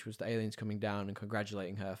story, which was the aliens coming down and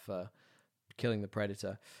congratulating her for killing the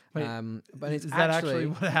predator. Wait, But it's Is that actually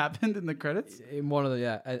what happened in the credits? in one of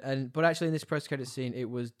the but actually in this post-credits scene, it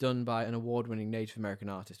was done by an award-winning Native American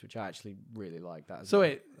artist, which I actually really like. That. So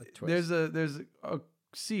wait, a twist. there's a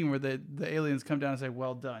scene where the aliens come down and say,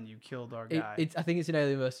 "Well done, you killed our guy." I think it's in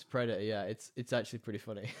Alien vs Predator. Yeah, it's actually pretty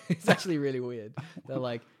funny. It's actually really weird. They're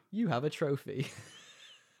like, you have a trophy.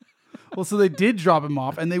 Well, so they did drop him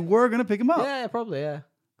off, and they were gonna pick him up. Yeah, probably. Yeah.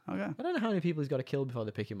 Okay. I don't know how many people he's got to kill before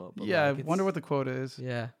they pick him up. But Yeah, like, I wonder what the quota is.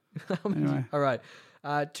 Yeah. Anyway. All right.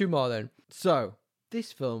 Two more then. So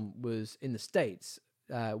this film was in the States.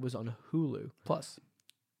 Was on Hulu. Plus,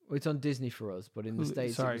 Well, it's on Disney for us, but in the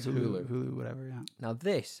States sorry, it was Hulu. Hulu, whatever. Yeah. Now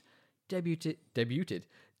this debuted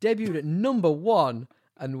at number 1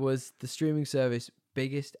 and was the streaming service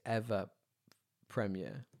biggest ever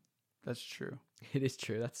premiere. That's true. It is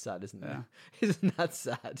true. That's sad, isn't it? Yeah. Isn't that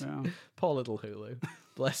sad? Yeah. Poor little Hulu.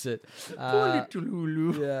 Bless it. Poor little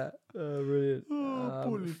Hulu. Yeah. Brilliant. Oh,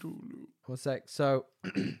 poor little Hulu. One sec. So,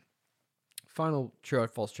 final true or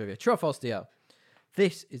false trivia. True or false, DL?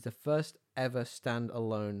 This is the first ever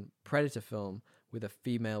standalone Predator film with a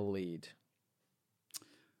female lead.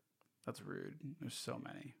 That's rude. There's so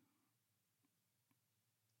many.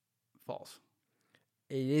 False.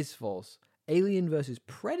 It is false. Alien versus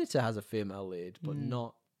Predator has a female lead, but Mm.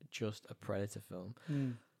 not just a Predator film.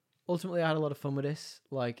 Ultimately, I had a lot of fun with this.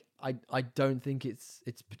 Like, I don't think it's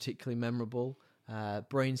particularly memorable.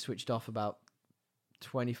 Brain switched off about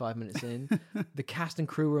 25 minutes in. The cast and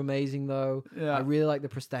crew were amazing, though. Yeah. I really like the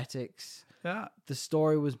prosthetics. Yeah. The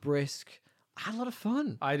story was brisk. I had a lot of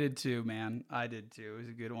fun. I did too, man. I did too. It was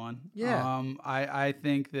a good one. Yeah. I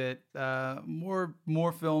think that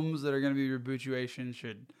more films that are going to be rebootuation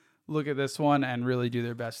should look at this one and really do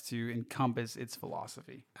their best to encompass its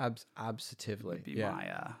philosophy. Absolutely. Would be Yeah.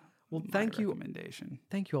 my Well, my thank you. recommendation.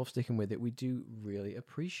 Thank you all for sticking with it. We do really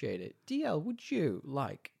appreciate it. DL, would you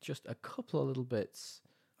like just a couple of little bits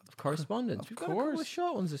of correspondence? of We've got a couple of course.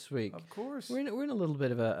 short ones this week. Of course. We're in a little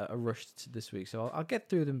bit of a rush this week, so I'll get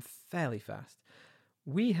through them fairly fast.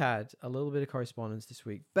 We had a little bit of correspondence this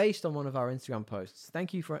week based on one of our Instagram posts.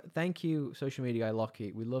 Thank you, social media guy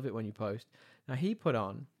Lockie. We love it when you post. Now he put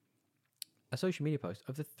on a social media post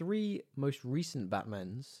of the 3 most recent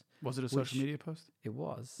Batmans. Was it a social media post? It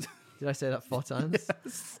was. Did I say that 4 times?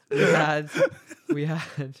 Yes. We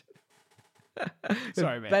had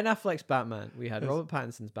Sorry, man. Ben Affleck's Batman. We had Robert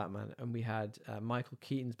Pattinson's Batman, and we had Michael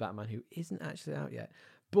Keaton's Batman, who isn't actually out yet.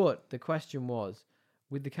 But the question was,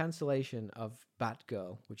 with the cancellation of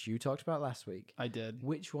Batgirl, which you talked about last week, I did.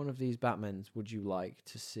 which one of these Batmans would you like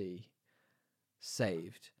to see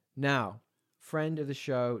saved? Now, friend of the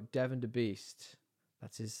show, Devon DeBeast,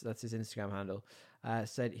 that's his Instagram handle,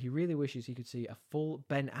 said he really wishes he could see a full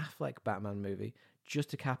Ben Affleck Batman movie just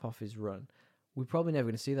to cap off his run. We're probably never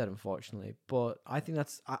going to see that, unfortunately, but I think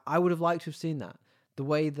I would have liked to have seen that. The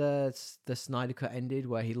way the Snyder Cut ended,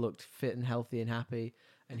 where he looked fit and healthy and happy,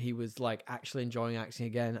 and he was like actually enjoying acting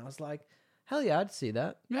again. I was like, hell yeah, I'd see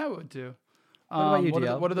that. Yeah, I would too. What about you, what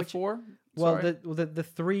DL? are the Which- 4? Well, Sorry. the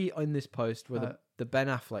 3 on this post were the Ben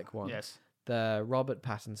Affleck one, Yes. the Robert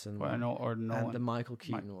Pattinson Or one, Nolan. and the Michael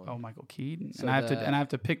Keaton one. Oh, Michael Keaton. So and I have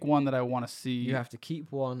to pick one that I want to see. You have to keep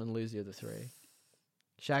one and lose the other 3.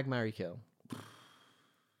 Shag, marry, kill.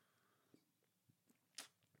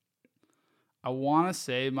 I want to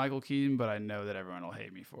say Michael Keaton, but I know that everyone will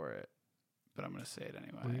hate me for it. But I'm going to say it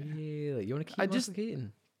anyway. Really? You want to keep Michael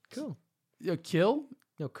Keaton? Cool. Kill?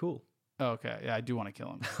 No, cool. Oh, okay. Yeah, I do want to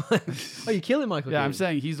kill him. Oh, you're killing Michael Yeah, Keaton? I'm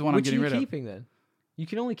saying he's the one Which I'm getting are rid you of. keeping then? You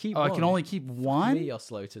can only keep Oh, one. I can only keep one? Me, you're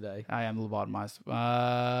slow today. I am lobotomized.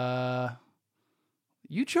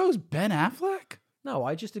 You chose Ben Affleck? No,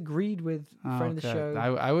 I just agreed with a friend of the show.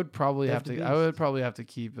 I would probably Dev have to. the I would Beast. probably have to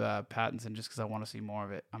keep Pattinson just because I want to see more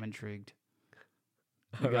of it. I'm intrigued.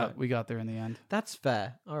 Alright. We got there in the end. That's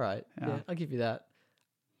fair. All right. Yeah. Yeah, I'll give you that.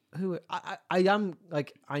 I am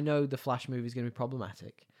like, I know the Flash movie is going to be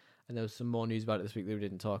problematic, and there was some more news about it this week that we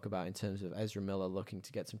didn't talk about in terms of Ezra Miller looking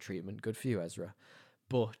to get some treatment. Good for you, Ezra.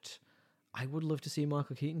 But I would love to see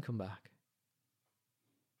Michael Keaton come back.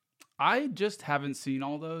 I just haven't seen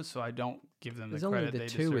all those, so I don't give them There's the only credit the they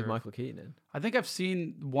 2 deserve. with Michael Keaton in. I think I've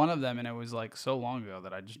seen one of them, and it was like so long ago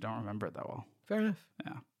that I just don't remember it that well. Fair enough.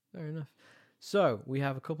 Yeah. Fair enough. So we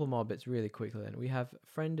have a couple more bits really quickly then. We have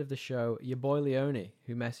friend of the show, your boy Leone,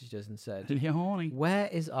 who messaged us and said, Leone. where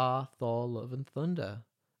is our Thor Love and Thunder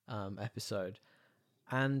episode?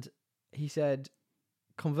 And he said,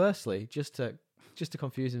 conversely, just to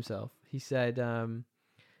confuse himself, he said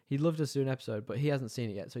he'd love us to do an episode, but he hasn't seen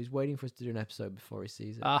it yet, so he's waiting for us to do an episode before he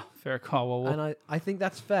sees it. Fair call. Well, and I think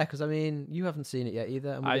that's fair because I mean you haven't seen it yet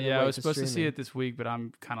either. And I was supposed to see it this week, but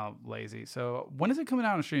I'm kind of lazy. So when is it coming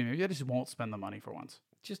out on stream? Maybe I just won't spend the money for once.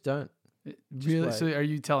 Just don't. Really? wait. So are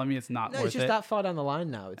you telling me it's not No, worth it's just it? that far down the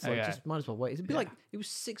line now. It's like Okay. just might as well wait. It'd be Yeah. like it was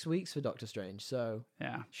 6 weeks for Doctor Strange, so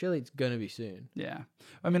Yeah. surely it's gonna be soon. Yeah.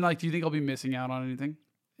 I mean, like, do you think I'll be missing out on anything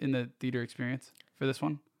in the theater experience for this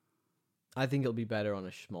one? I think it'll be better on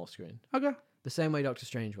a small screen, Okay. the same way Doctor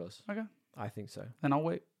Strange was. Okay. I think so. Then I'll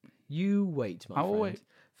wait. You wait, my I will friend. wait.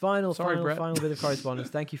 Final Sorry, Brett. bit of correspondence.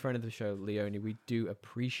 Thank you, friend of the show, Leonie. We do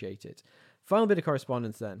appreciate it. Final bit of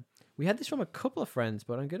correspondence then. We had this from a couple of friends,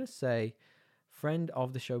 but I'm going to say friend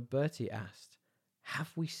of the show, Bertie, asked,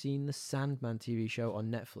 have we seen the Sandman TV show on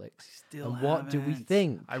Netflix? Still and what do we haven't.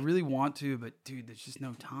 think? I really want to, but dude, there's just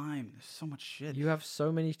no time. There's so much shit. You have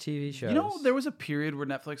so many TV shows. You know, there was a period where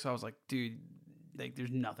Netflix, I was like, dude, like,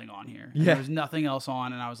 there's nothing on here. And Yeah. There was nothing else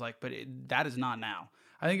on, and I was like, but that is not now.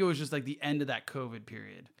 I think it was just like the end of that COVID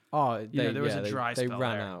period. Oh, There was a dry they spell.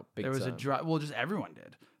 ran there. out big There was time. a dry. Well, just everyone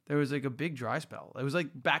did. There was like a big dry spell. It was like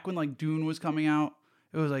back when like Dune was coming out.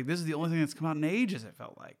 It was like this is the only thing that's come out in ages. It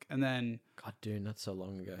felt like, and then God, dude, that's so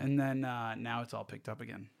long ago. now it's all picked up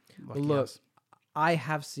again. Lucky Look, us. I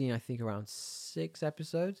have seen, I think, around 6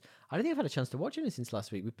 episodes. I don't think I've had a chance to watch any since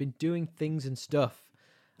last week. We've been doing things and stuff.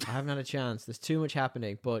 I haven't had a chance. There's too much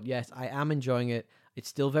happening. But yes, I am enjoying it. It's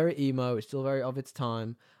still very emo. It's still very of its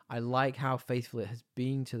time. I like how faithful it has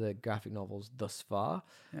been to the graphic novels thus far.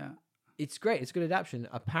 Yeah. It's great. It's a good adaptation.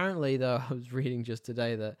 Apparently, though, I was reading just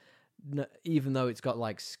today that even though it's got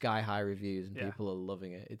like sky high reviews and Yeah. people are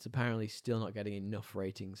loving it, it's apparently still not getting enough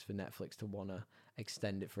ratings for Netflix to want to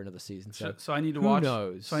extend it for another season. So So I need to who watch.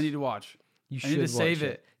 knows? So I need to watch. you I should need to watch save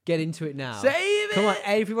it. Get into it now. Save it. Come on,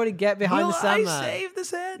 everybody, get behind Will the Sandman. I save the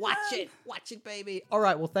Sandman? Watch it, baby. All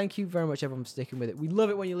right, well, thank you very much, everyone, for sticking with it. We love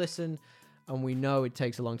it when you listen, and we know it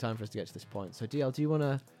takes a long time for us to get to this point. So, DL, do you want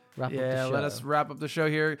to wrap up the Yeah, show? let us wrap up the show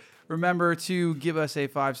here. Remember to give us a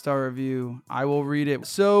 5-star review. I will read it.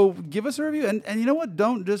 So give us a review, and you know what?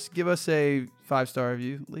 Don't just give us a 5-star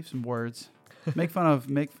review. Leave some words. Make fun of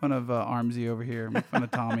Armsy over here. Make fun of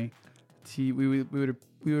Tommy. We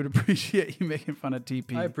would appreciate you making fun of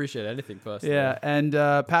TP. I appreciate anything, personally. Yeah, and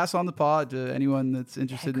pass on the pod to anyone that's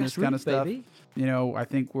interested in this kind of stuff. Baby. You know, I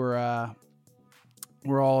think we're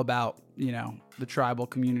all about, you know, the tribal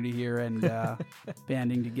community here and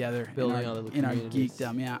banding together Building our little in our communities.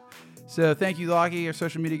 geekdom. Yeah. So thank you, Lockie, our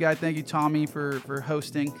social media guy. Thank you, Tommy, for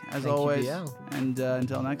hosting as Thank you, always. BL. And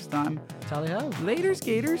until next time, Tally ho. later,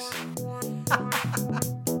 skaters.